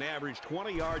receivers can average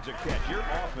 20 yards a catch, your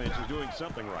offense is doing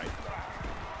something right.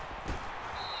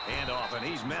 And off, and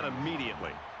he's met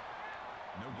immediately.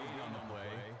 No gain on the play.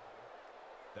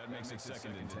 That makes it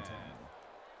 2nd and 10.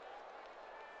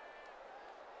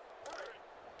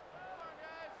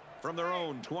 From their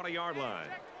own 20-yard line.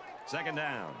 2nd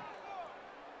down.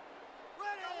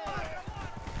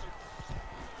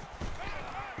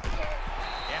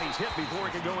 And he's hit before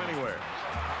he can go anywhere.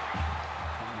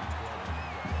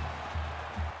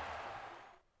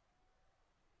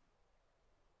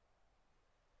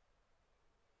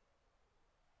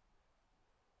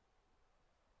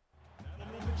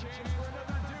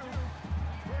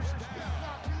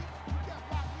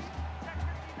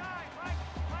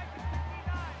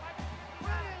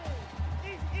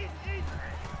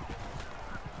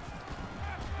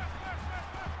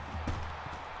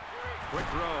 Quick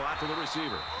throw out to the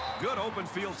receiver. Good open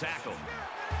field tackle.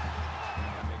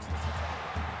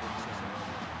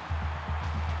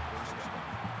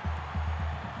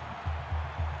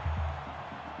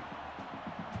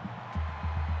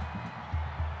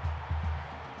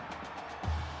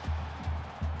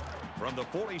 From the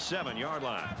 47-yard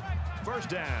line. 1st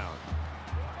down.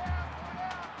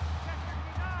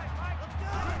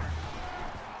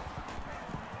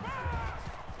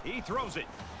 He throws it.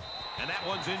 And that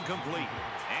one's incomplete.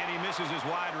 And he misses his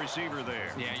wide receiver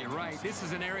there. Yeah, you're right. This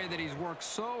is an area that he's worked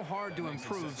so hard to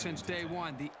improve since day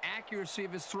one. The accuracy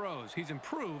of his throws. He's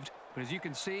improved, but as you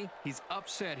can see, he's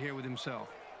upset here with himself.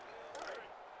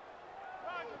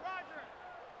 Roger.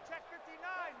 Check 59,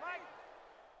 Mike.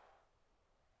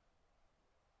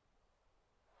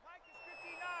 Mike is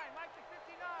 59. Mike to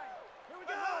 59. Here we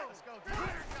go. Let's go.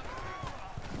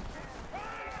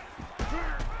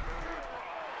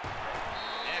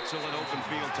 Excellent open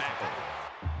field tackle.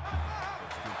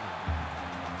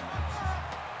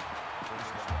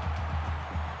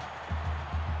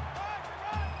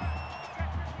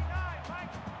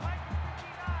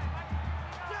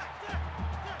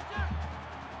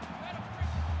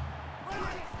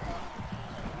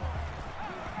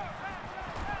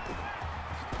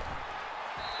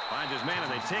 man,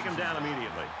 and they take him down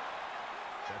immediately.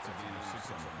 That's a gain of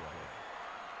 6 on the play.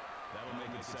 That'll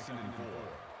make it 2nd and 4.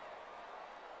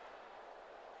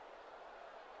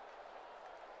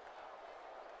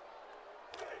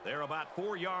 They're about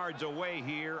 4 yards away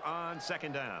here on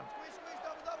 2nd down. Squeeze, squeeze,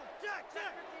 double, double. Jack, 59,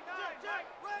 Mike,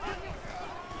 ready.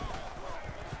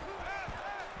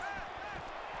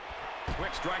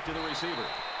 Quick strike to the receiver.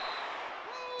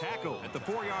 Tackle at the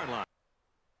 4-yard line.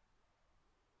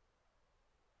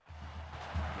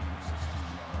 Gain of 16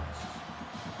 yards.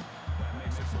 That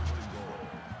makes it 1st and goal.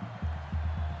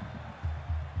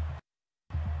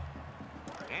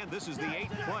 And this is the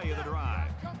 8th play of the drive.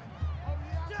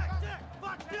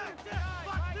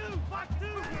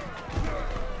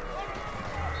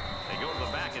 They go to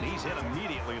the back, and he's hit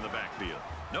immediately in the backfield.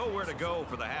 Nowhere to go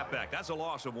for the halfback. That's a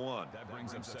loss of 1. That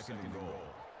brings up 2nd and goal.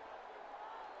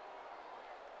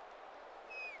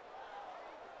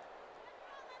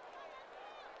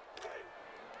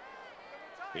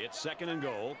 It's 2nd and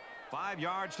goal. 5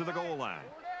 yards to the goal line.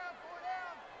 4 down, 4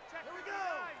 down. Check, here we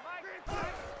go.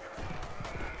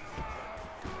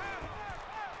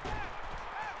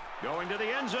 Going to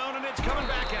the end zone, and it's coming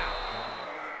back out.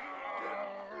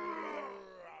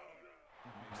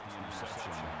 Makes the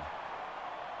interception.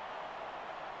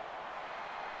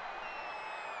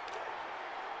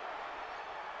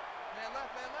 Man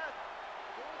left, man left.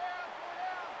 4 down, 4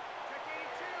 down. Check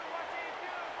 82, watch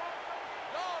 82.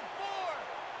 Going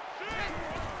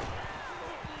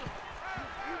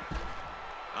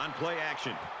 4. On play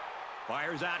action.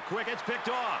 Fires out quick. It's picked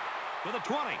off. To the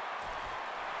 20.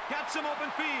 Got some open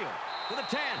field. To the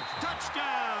 10.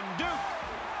 Touchdown, Duke.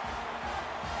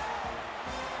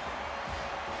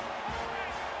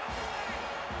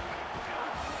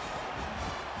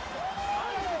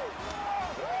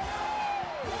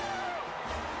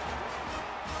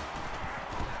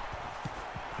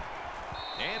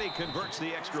 And he converts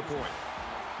the extra point.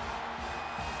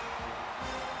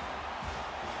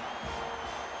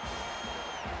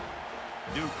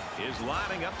 Duke is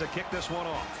lining up to kick this one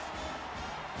off.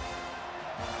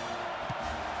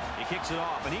 He kicks it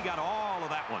off, and he got all of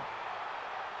that one.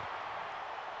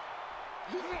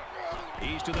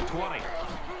 He's to the 20.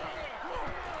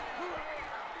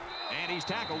 And he's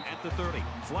tackled at the 30.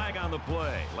 Flag on the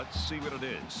play. Let's see what it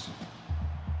is.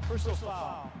 Personal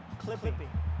foul. Clipping.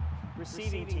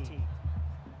 Receiving team.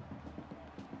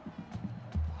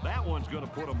 That one's going to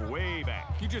put him way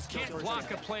back. You just can't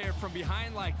block a player from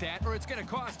behind like that, or it's going to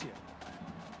cost you.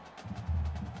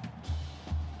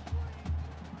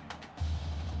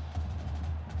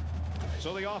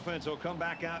 So the offense will come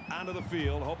back out onto the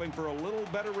field, hoping for a little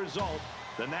better result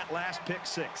than that last pick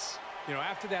 6. You know,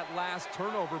 after that last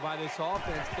turnover by this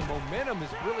offense, the momentum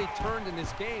has really turned in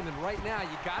this game, and right now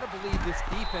you got to believe this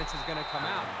defense is going to come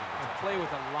out and play with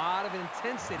a lot of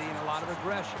intensity and a lot of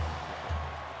aggression.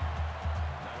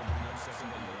 That'll bring up 2nd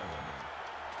and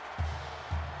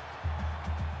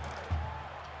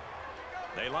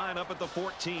 11. They line up at the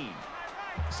 14.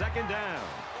 2nd down.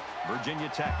 Virginia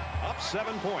Tech up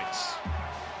 7 points.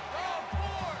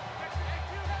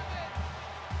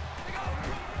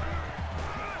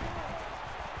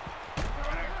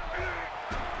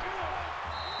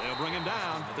 They'll bring him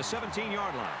down at the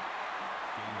 17-yard line.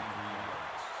 Gain of 3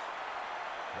 yards.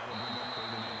 That'll bring up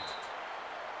 3rd and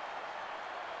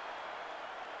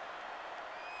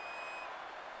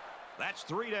 8. That's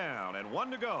 3 down and 1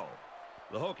 to go.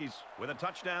 The Hokies with a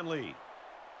touchdown lead.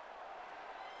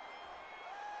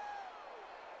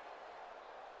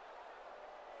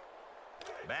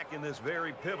 Back in this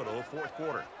very pivotal 4th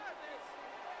quarter.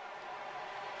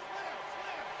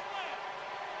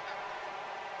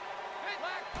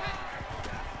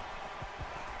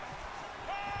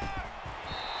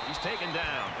 He's taken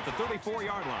down at the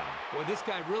 34-yard line. Boy, this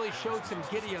guy really showed some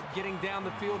giddy-up getting down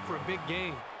the field for a big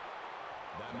game.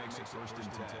 That makes it 1st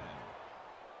and 10.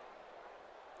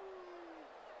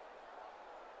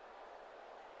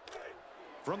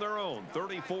 From their own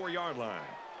 34-yard line.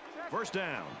 1st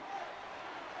down.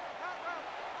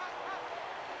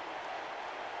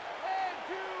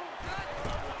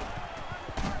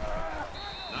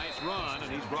 Nice run,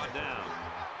 and he's brought down.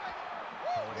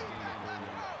 Call it a gain of 4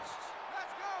 yards.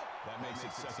 That makes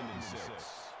it 2nd and 6.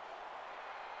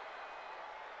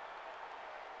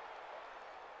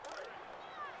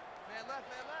 Man left,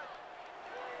 man left.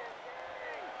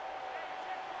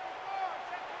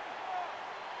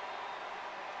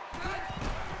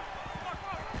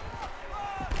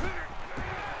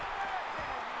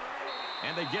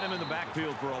 And they get him in the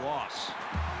backfield for a loss.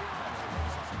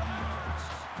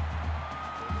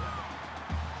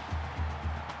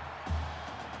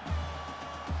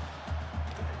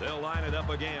 They'll line it up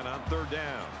again on 3rd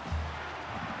down.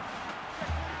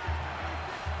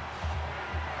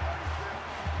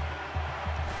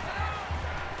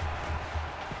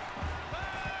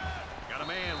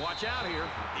 watch out here.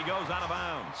 He goes out of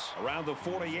bounds around the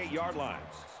 48-yard line.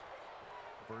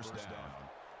 First down.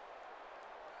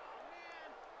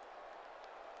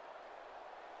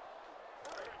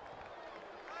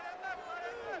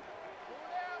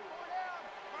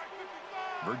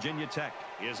 Virginia Tech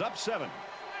is up 7.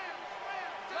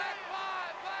 Black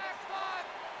 5,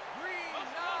 green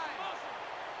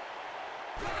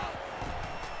 9.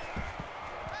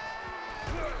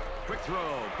 Quick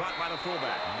throw, caught by the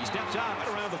fullback. He steps out at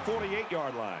around the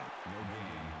 48-yard line. No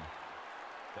gain.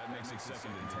 That makes it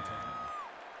 2nd and 10.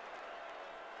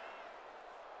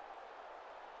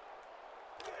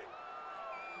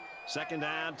 Second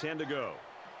down, 10 to go.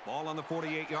 Ball on the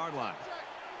 48-yard line.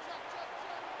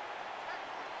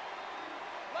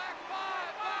 Black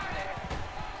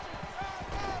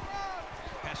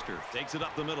 5, Hester takes it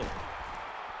up the middle.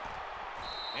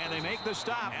 And they make the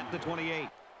stop at the 28.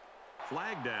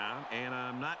 Flag down, and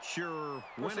I'm not sure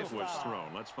when it was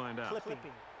thrown. Let's find out. Clipping.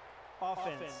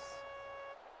 Offense.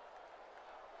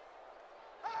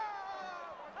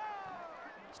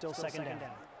 Still second down.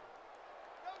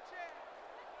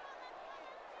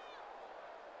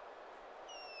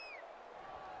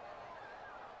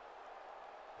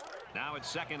 Now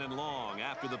it's 2nd and long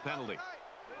after the penalty.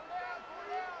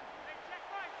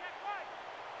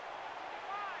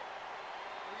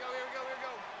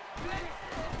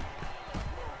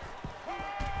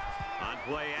 On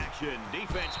play action,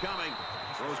 defense coming.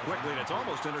 Throws quickly, and it's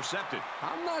almost intercepted.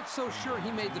 I'm not so sure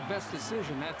he made the best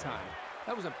decision that time.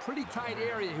 That was a pretty tight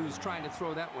area he was trying to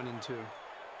throw that one into.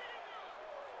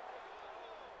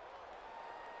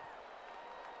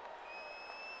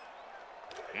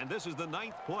 And this is the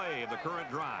 9th play of the current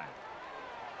drive.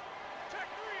 check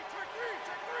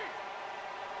 3.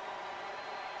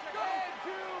 Go ahead, 2.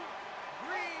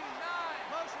 Green 9.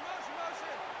 Motion.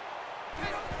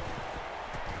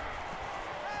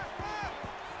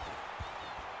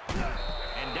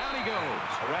 And down he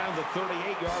goes around the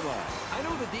 38-yard line. I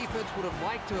know the defense would have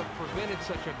liked to have prevented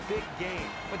such a big game,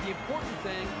 but the important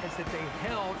thing is that they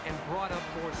held and brought up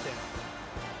 4th down.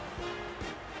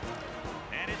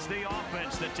 And it's the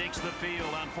offense that takes the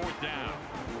field on 4th down.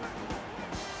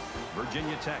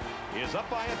 Virginia Tech is up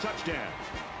by a touchdown.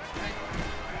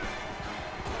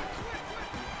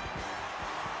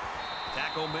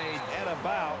 Tackle made at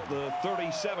about the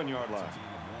 37-yard line.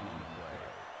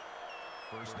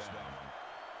 First down.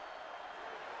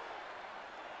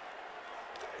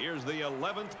 Here's the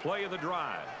 11th play of the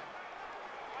drive.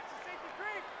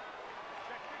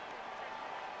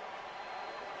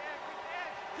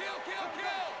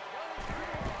 Kill.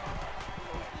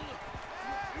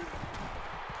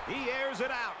 He airs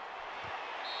it out.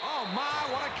 Oh,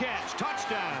 my, what a catch.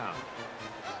 Touchdown.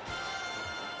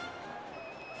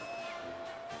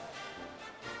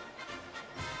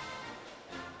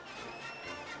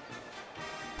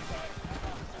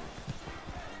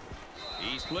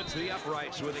 He splits the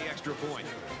uprights with the extra point.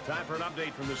 Time for an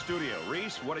update from the studio.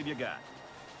 Reese, what have you got?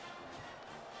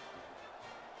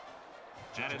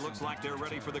 And it looks like they're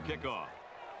ready for the kickoff.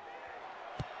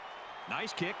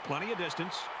 Nice kick, plenty of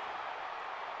distance.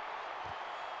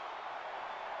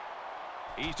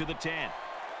 He's to the 10.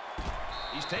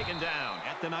 He's taken down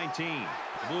at the 19.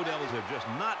 The Blue Devils have just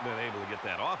not been able to get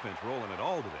that offense rolling at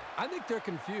all today. I think they're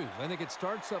confused. I think it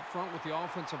starts up front with the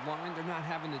offensive line. They're not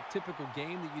having the typical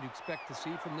game that you'd expect to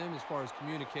see from them as far as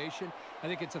communication. I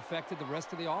think it's affected the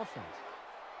rest of the offense.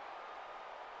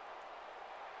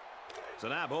 So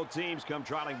now both teams come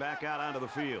trotting back out onto the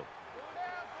field.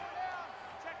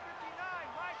 Check 59,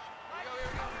 Mike.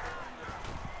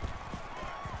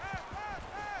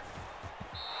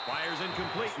 Fires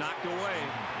incomplete, knocked away.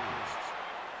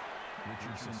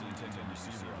 Richardson the intended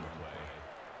receiver on the play.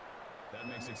 That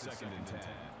makes it 2nd and 10.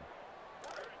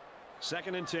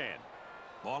 2nd and 10.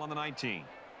 Ball on the 19.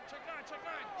 Check 9.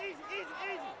 Easy.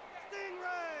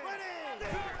 Stingray. Ready.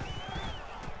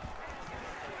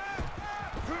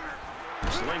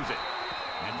 Slings it.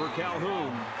 And for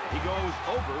Calhoun, he goes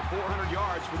over 400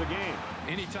 yards for the game.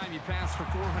 Anytime you pass for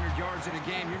 400 yards in a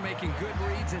game, you're making good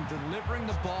reads and delivering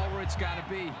the ball where it's got to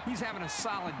be. He's having a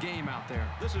solid game out there.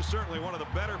 This is certainly one of the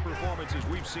better performances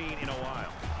we've seen in a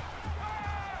while.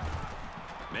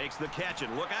 Makes the catch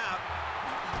and look out.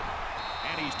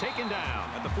 And he's taken down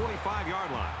at the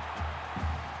 45-yard line.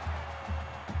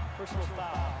 Personal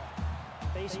foul.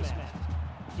 Base mask.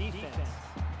 Defense.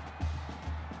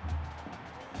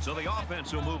 So the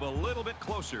offense will move a little bit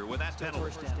closer with that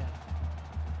penalty. First down.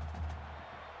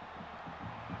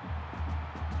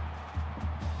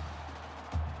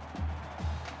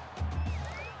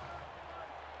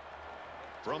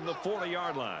 From the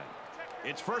 40-yard line,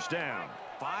 it's first down,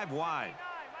 5 wide.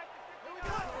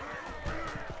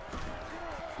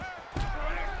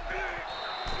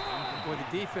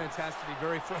 defense has to be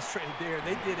very frustrated there.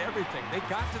 They did everything. They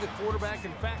got to the quarterback.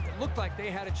 In fact, it looked like they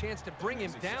had a chance to bring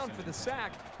him down for the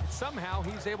sack. Somehow,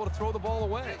 he was able to throw the ball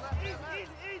away. Easy, easy,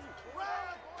 easy. Roll.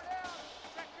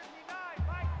 Check 59.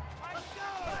 Mike, let's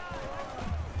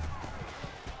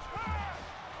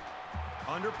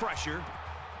go. Under pressure.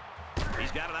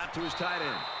 He's got it out to his tight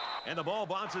end. And the ball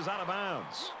bounces out of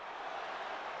bounds.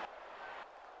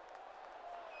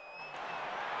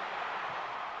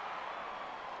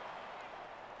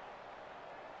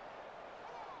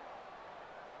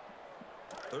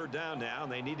 Third down now,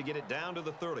 and they need to get it down to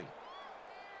the 30.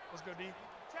 Let's go, D.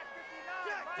 Check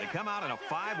 59. They come out in a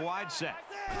 5-wide set.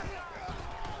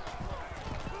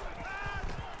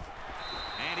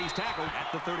 And he's tackled at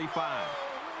the 35.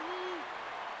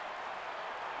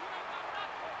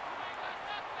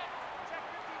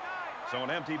 So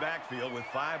an empty backfield with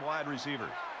 5 wide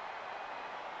receivers.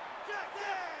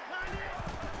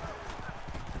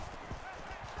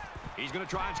 He's going to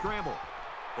try and scramble.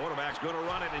 Quarterback's going to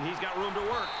run it, and he's got room to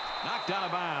work. Knocked out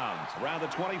of bounds around the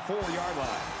 24-yard line.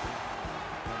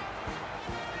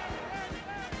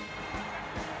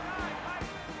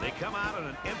 They come out in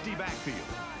an empty backfield.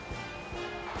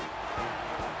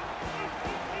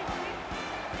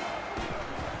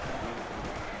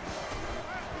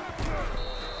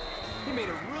 He made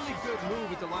a really good move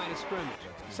at the line of scrimmage.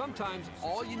 Sometimes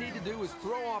all you need to do is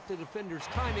throw off the defender's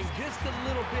timing just a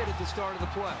little bit at the start of the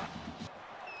play.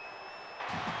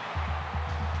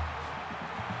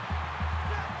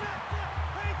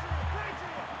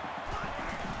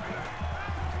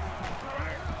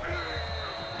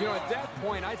 You know, at that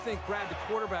point, I think, Brad, the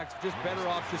quarterback's just better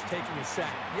off just taking a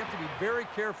sack. You have to be very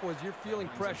careful as you're feeling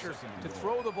pressure to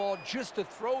throw the ball just to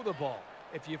throw the ball.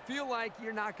 If you feel like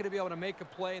you're not going to be able to make a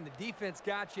play and the defense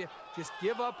got you, just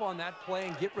give up on that play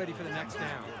and get ready for the next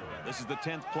down. This is the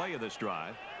 10th play of this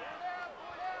drive.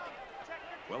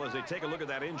 Well, as they take a look at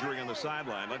that injury on the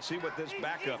sideline, let's see what this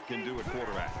backup can do at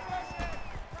quarterback.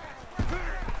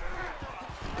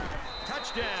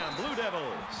 Touchdown, Blue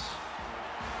Devils.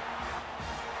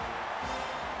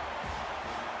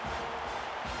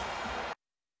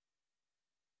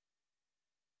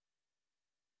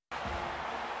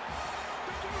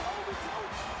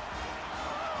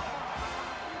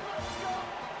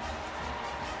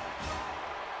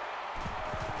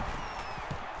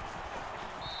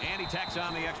 And he tacks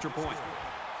on the extra point.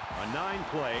 A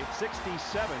 9-play,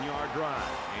 67-yard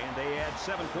drive, and they add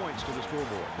 7 points to the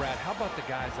scoreboard. Brad, how about the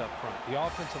guys up front? The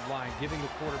offensive line giving the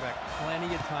quarterback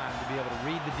plenty of time to be able to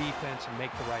read the defense and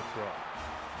make the right throw.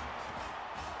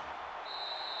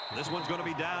 This one's going to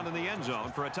be down in the end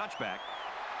zone for a touchback.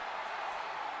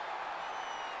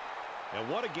 And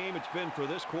what a game it's been for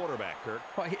this quarterback, Kirk.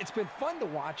 Well, it's been fun to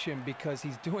watch him because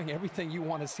he's doing everything you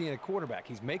want to see in a quarterback.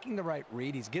 He's making the right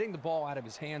read. He's getting the ball out of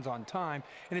his hands on time,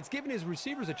 and it's giving his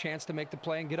receivers a chance to make the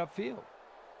play and get upfield.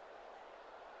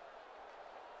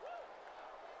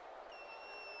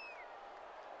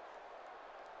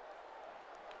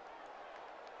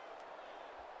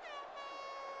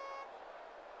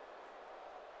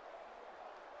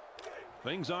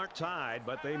 Things aren't tied,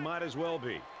 but they might as well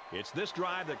be. It's this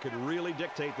drive that could really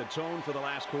dictate the tone for the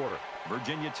last quarter.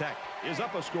 Virginia Tech is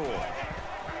up a score.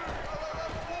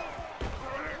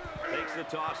 Takes the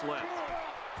toss left.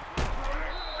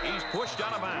 He's pushed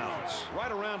out of bounds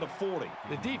right around the 40.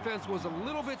 The defense was a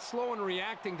little bit slow in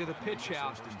reacting to the pitch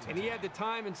out, and he had the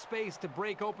time and space to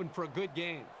break open for a good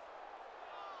game.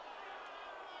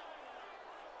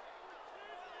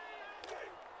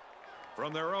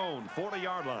 From their own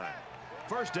 40-yard line.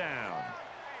 First down.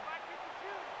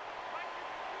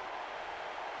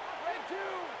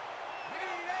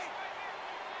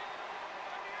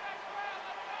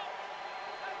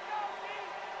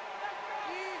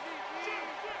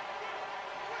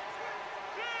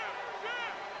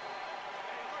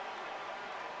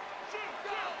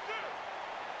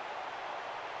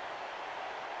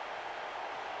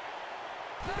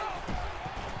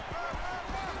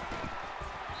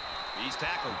 He's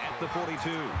tackled at the 42.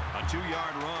 A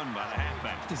 2-yard run by the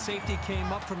halfback. The safety came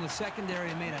up from the secondary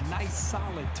and made a nice,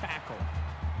 solid tackle.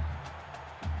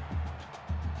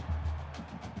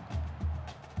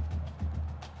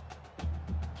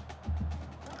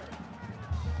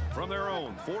 From their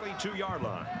own 42-yard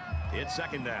line, it's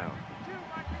second down.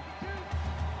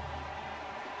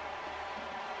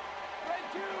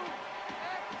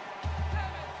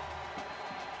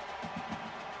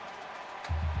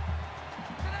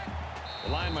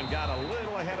 The lineman got a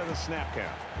little ahead of the snap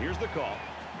count. Here's the call.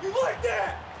 You like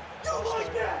that? You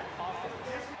like that?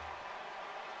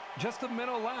 Just a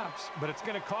mental lapse, but it's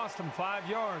going to cost him 5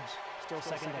 yards. Still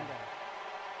second down.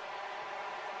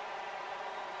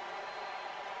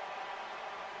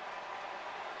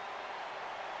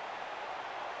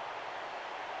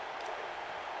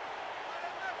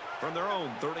 from their own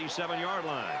 37-yard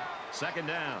line. Second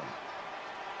down.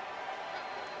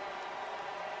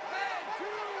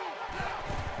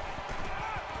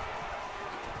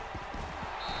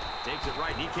 Takes it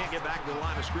right. He can't get back to the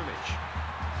line of scrimmage.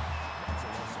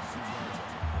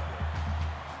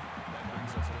 That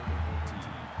brings us over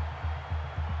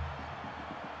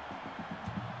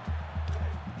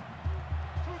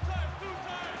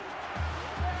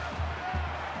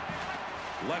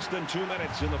 14. Less than 2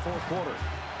 minutes in the fourth quarter.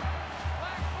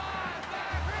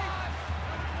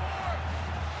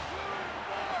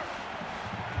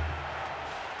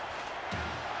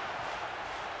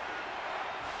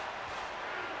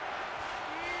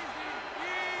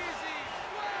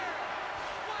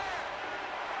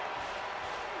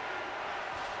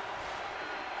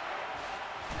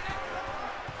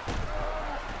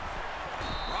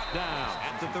 Down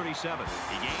at the 37.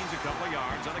 He gains a couple of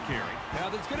yards on a carry. Now,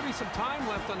 there's going to be some time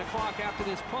left on the clock after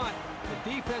this punt.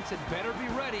 The defense had better be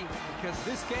ready because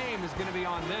this game is going to be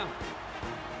on them.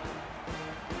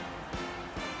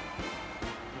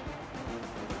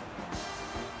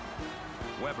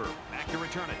 Weber back to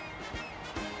return it.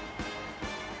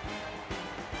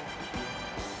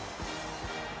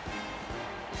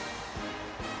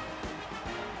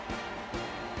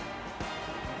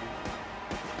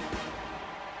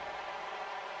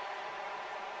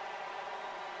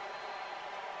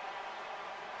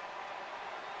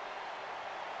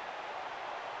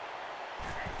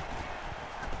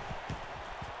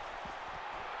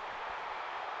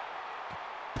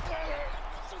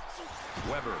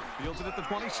 Weber fields it at the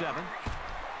 27.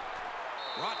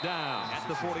 Brought down at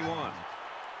the 41. Return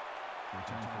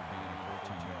for gain of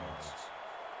 14 yards.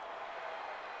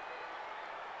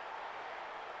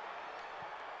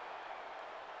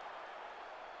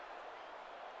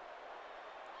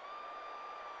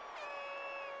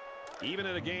 Even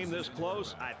in a game this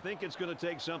close, I think it's going to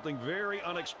take something very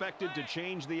unexpected to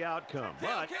change the outcome.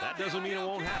 But that doesn't mean it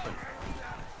won't happen.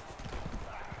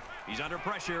 He's under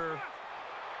pressure.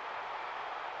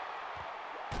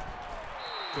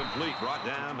 Complete, brought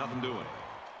down, nothing doing.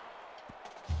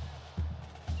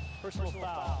 Personal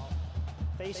foul.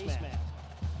 Face mask.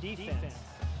 Defense.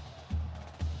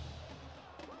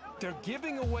 They're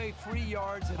giving away free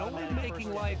yards and only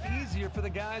making life easier for the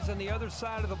guys on the other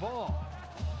side of the ball.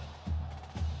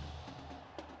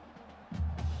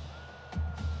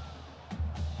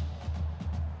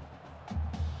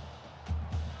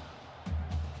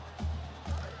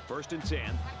 First and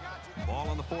 10. Ball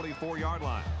on the 44-yard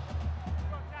line.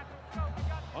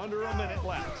 Under a minute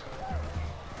left.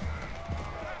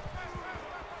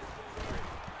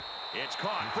 It's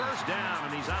caught. First down,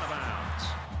 and he's out of bounds.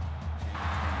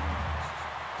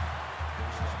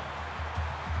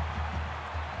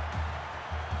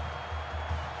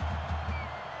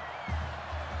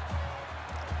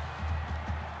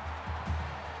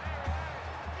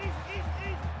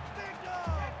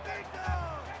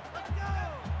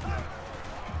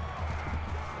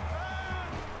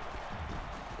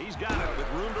 He's got it with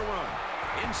room to run.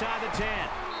 Inside the 10.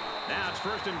 Now it's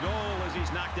first and goal as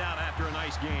he's knocked out after a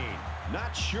nice gain.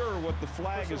 Not sure what the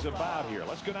flag is about here.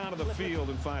 Let's go down to the field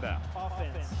and find out.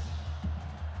 Offense.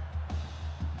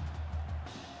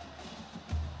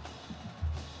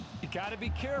 You got to be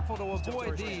careful to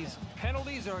avoid these.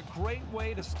 Penalties are a great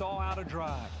way to stall out a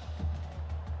drive.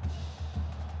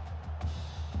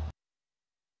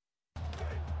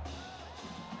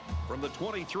 From the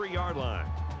 23-yard line.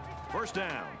 First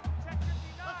down.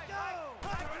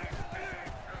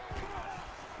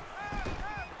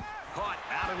 Caught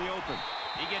out in the open.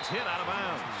 He gets hit out of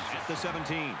bounds at the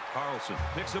 17. Carlson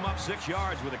picks him up 6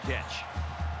 yards with a catch.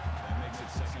 That makes it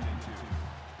second and 2.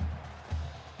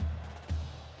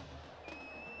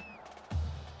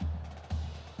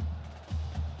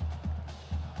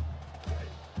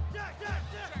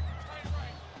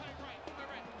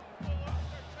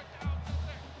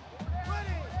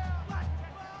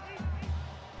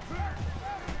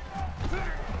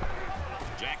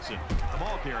 Jackson, the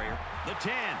ball carrier, the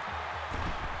 10.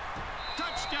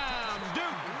 Touchdown, Duke!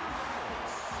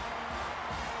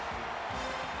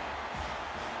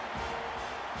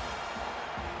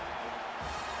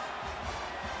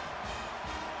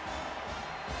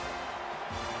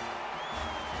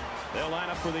 They'll line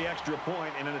up for the extra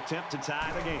point in an attempt to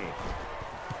tie the game.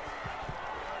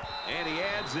 And he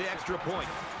adds the extra point.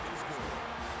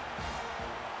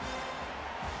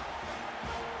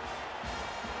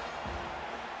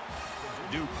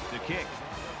 Duke to kick.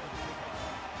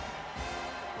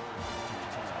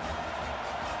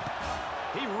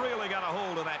 He really got a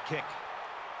hold of that kick.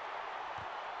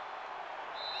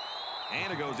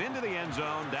 And it goes into the end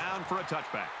zone, down for a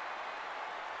touchback.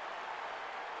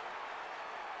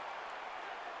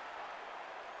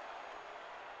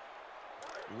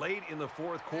 Late in the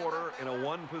fourth quarter in a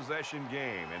one-possession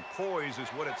game, and poise is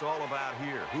what it's all about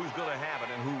here. Who's going to have it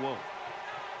and who won't?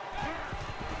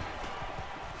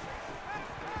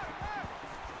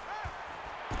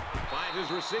 Finds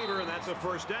his receiver, and that's a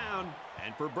first down.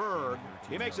 And for Berg,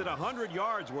 he makes it 100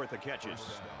 yards worth of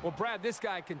catches. Well, Brad, this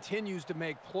guy continues to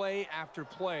make play after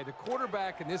play. The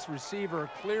quarterback and this receiver are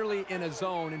clearly in a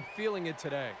zone and feeling it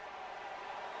today.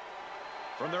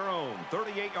 From their own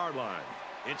 38-yard line,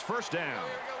 it's first down.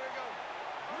 Here we go.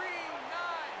 Green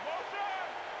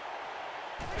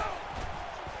 9.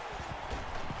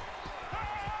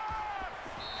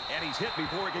 And he's hit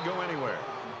before he can go anywhere.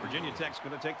 Virginia Tech's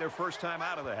going to take their first time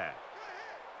out of the half.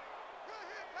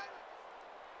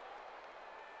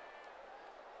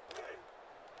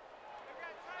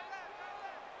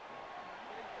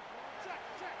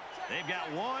 They've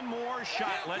got one more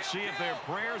shot. Let's see if their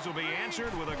prayers will be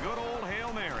answered with a good old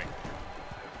Hail Mary.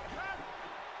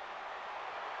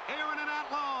 Airing it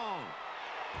out long.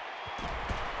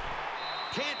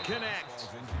 Can't connect.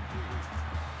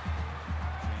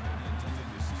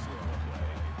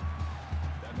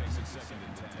 That makes it 2nd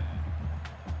and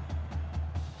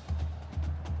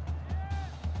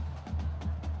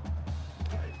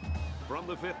 10. From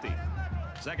the 50.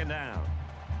 Second down.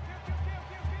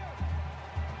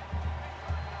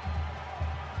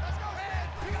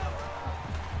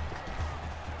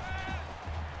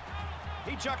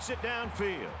 He chucks it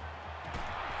downfield.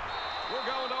 We're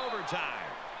going to overtime.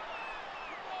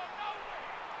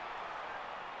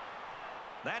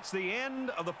 That's the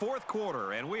end of the fourth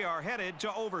quarter, and we are headed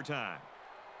to overtime.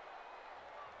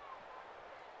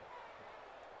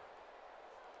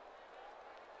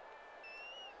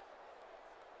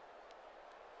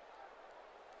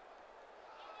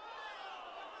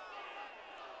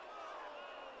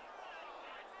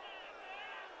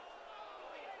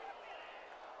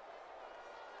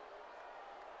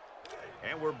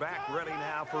 And we're back ready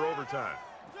now for overtime.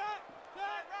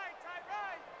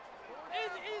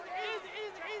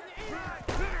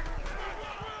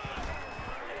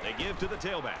 They give to the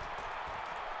tailback.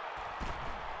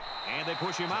 And they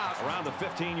push him out around the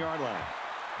 15-yard line.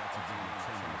 That's a gain of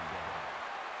 10 on the day.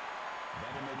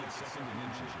 That'll make it 2nd and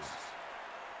inches.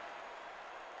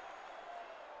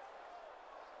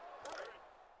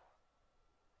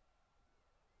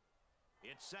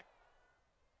 It's second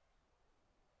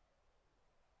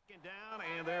down,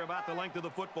 and they're about the length of the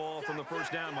football from the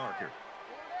first down marker. 4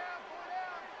 down.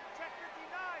 Check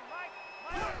 59, Mike.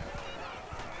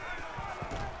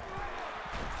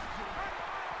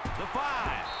 The 5.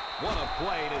 What a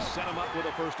play to set him up with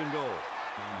a 1st and goal.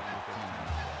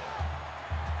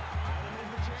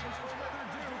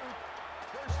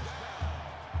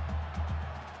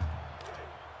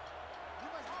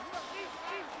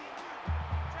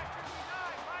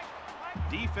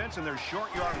 Defense in their short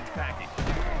yardage package.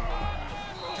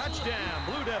 Touchdown,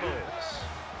 Blue Devils.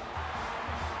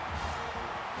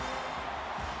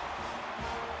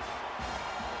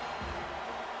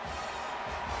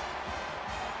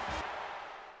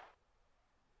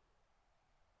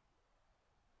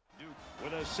 Duke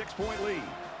with a 6-point lead.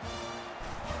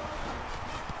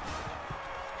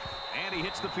 And he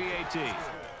hits the PAT.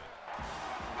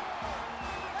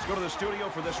 Let's go to the studio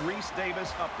for this Reese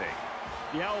Davis update.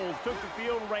 The Owls took the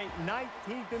field ranked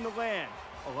 19th in the land.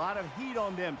 A lot of heat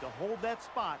on them to hold that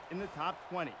spot in the top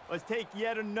 20. Let's take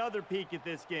yet another peek at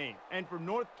this game. And for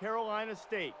North Carolina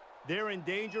State, they're in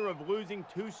danger of losing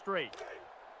 2 straight.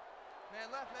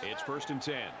 Man left, man It's left. 1st and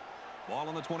 10. Ball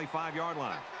on the 25-yard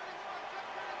line.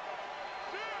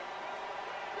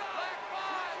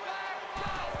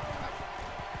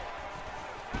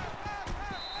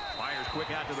 Fires quick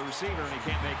out to the receiver, and he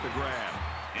can't make the grab.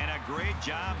 And a great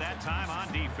job that time on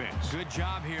defense. Good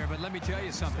job here, but let me tell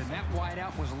you something. That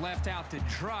wideout was left out to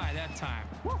dry that time.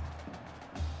 Woo.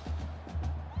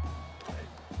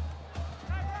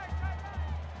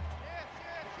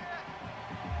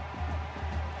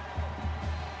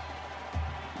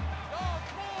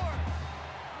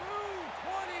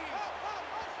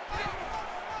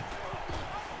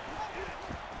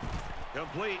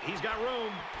 Complete. He's got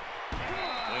room.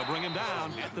 They'll bring him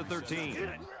down at the 13.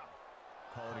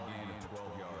 Call it a gain of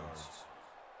 12 yards.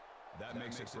 That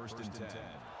makes it 1st and 10.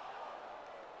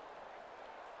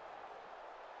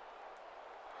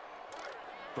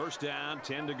 First down,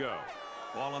 10 to go.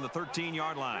 Ball on the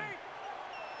 13-yard line.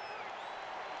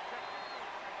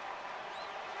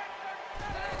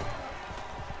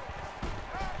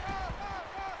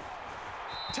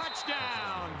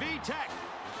 Touchdown, V-Tech.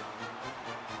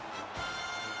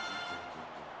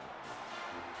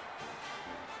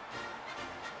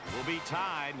 Will be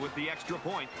tied with the extra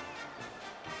point.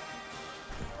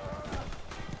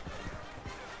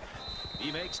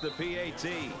 He makes the PAT.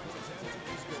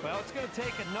 Well, it's going to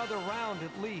take another round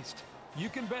at least. You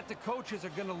can bet the coaches are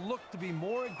going to look to be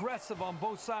more aggressive on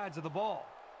both sides of the ball.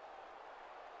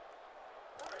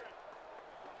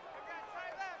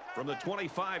 From the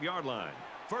 25-yard line,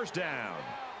 first down.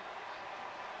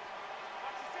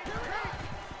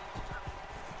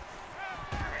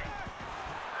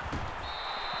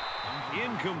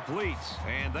 Incomplete,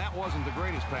 and that wasn't the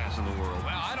greatest pass in the world.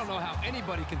 Well, I don't know how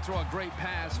anybody can throw a great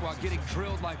pass while getting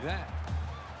drilled like that.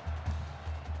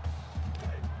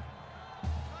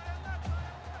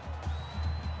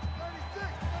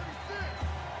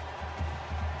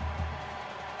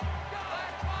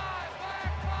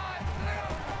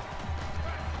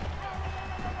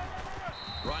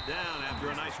 Brought down after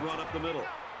a nice run up the middle.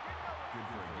 Good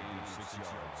for a gain of 6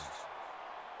 yards.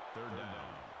 Third down.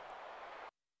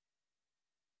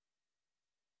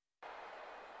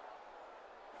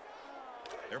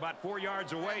 They're about 4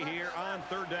 yards away here on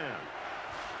third down.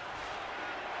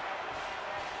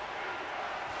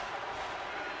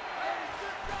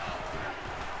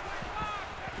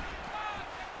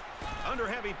 Under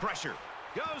heavy pressure.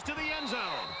 Goes to the end zone.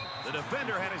 The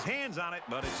defender had his hands on it,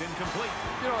 but it's incomplete.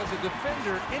 You know, as a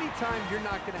defender, anytime you're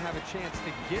not going to have a chance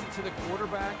to get to the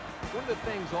quarterback, one of the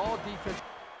things all defense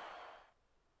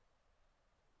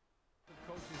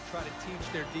coaches try to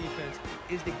teach their defense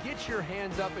is to get your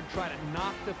hands up and try to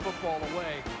knock the football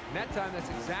away. And that time, that's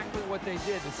exactly what they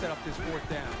did to set up this fourth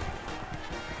down.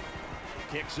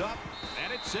 Kicks up,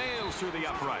 and it sails through the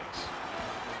uprights.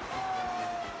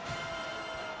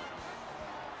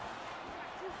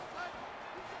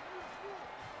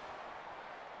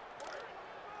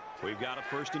 We've got a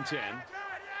 1st and 10.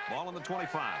 Ball on the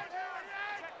 25.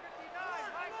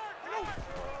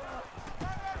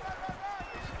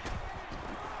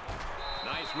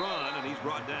 Nice run, and he's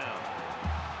brought down.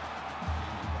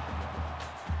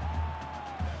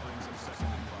 That brings up 2nd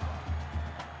and 5.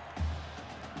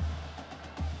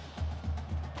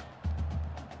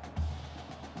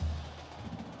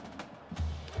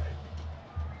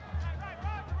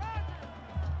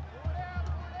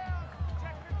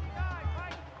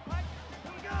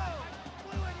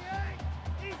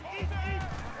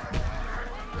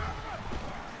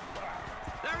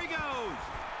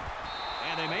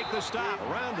 The stop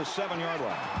around the 7-yard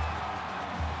line.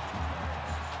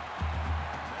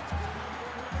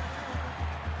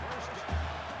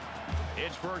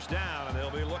 It's first down, and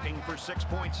they'll be looking for 6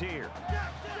 points here.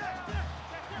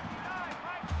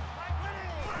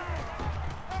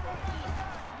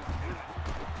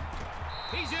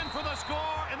 He's in for the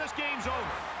score, and this game's over.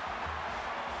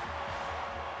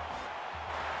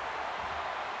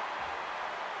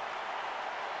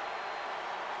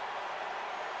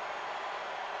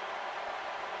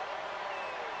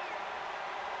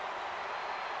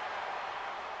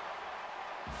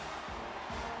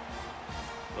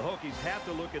 The Hokies have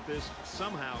to look at this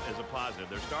somehow as a positive.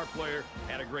 Their star player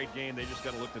had a great game. They just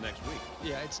got to look to next week.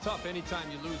 Yeah, it's tough anytime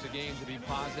you lose a game to be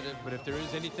positive, but if there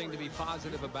is anything to be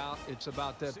positive about, it's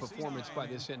about that performance by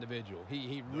this individual.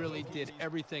 He really did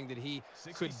everything that he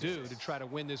could do to try to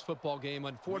win this football game.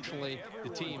 Unfortunately, the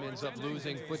team ends up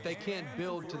losing, but they can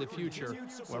build to the future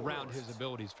around his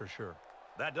abilities for sure.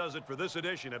 That does it for this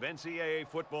edition of NCAA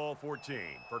Football 14.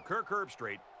 For Kirk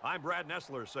Herbstreit, I'm Brad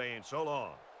Nessler saying so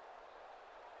long.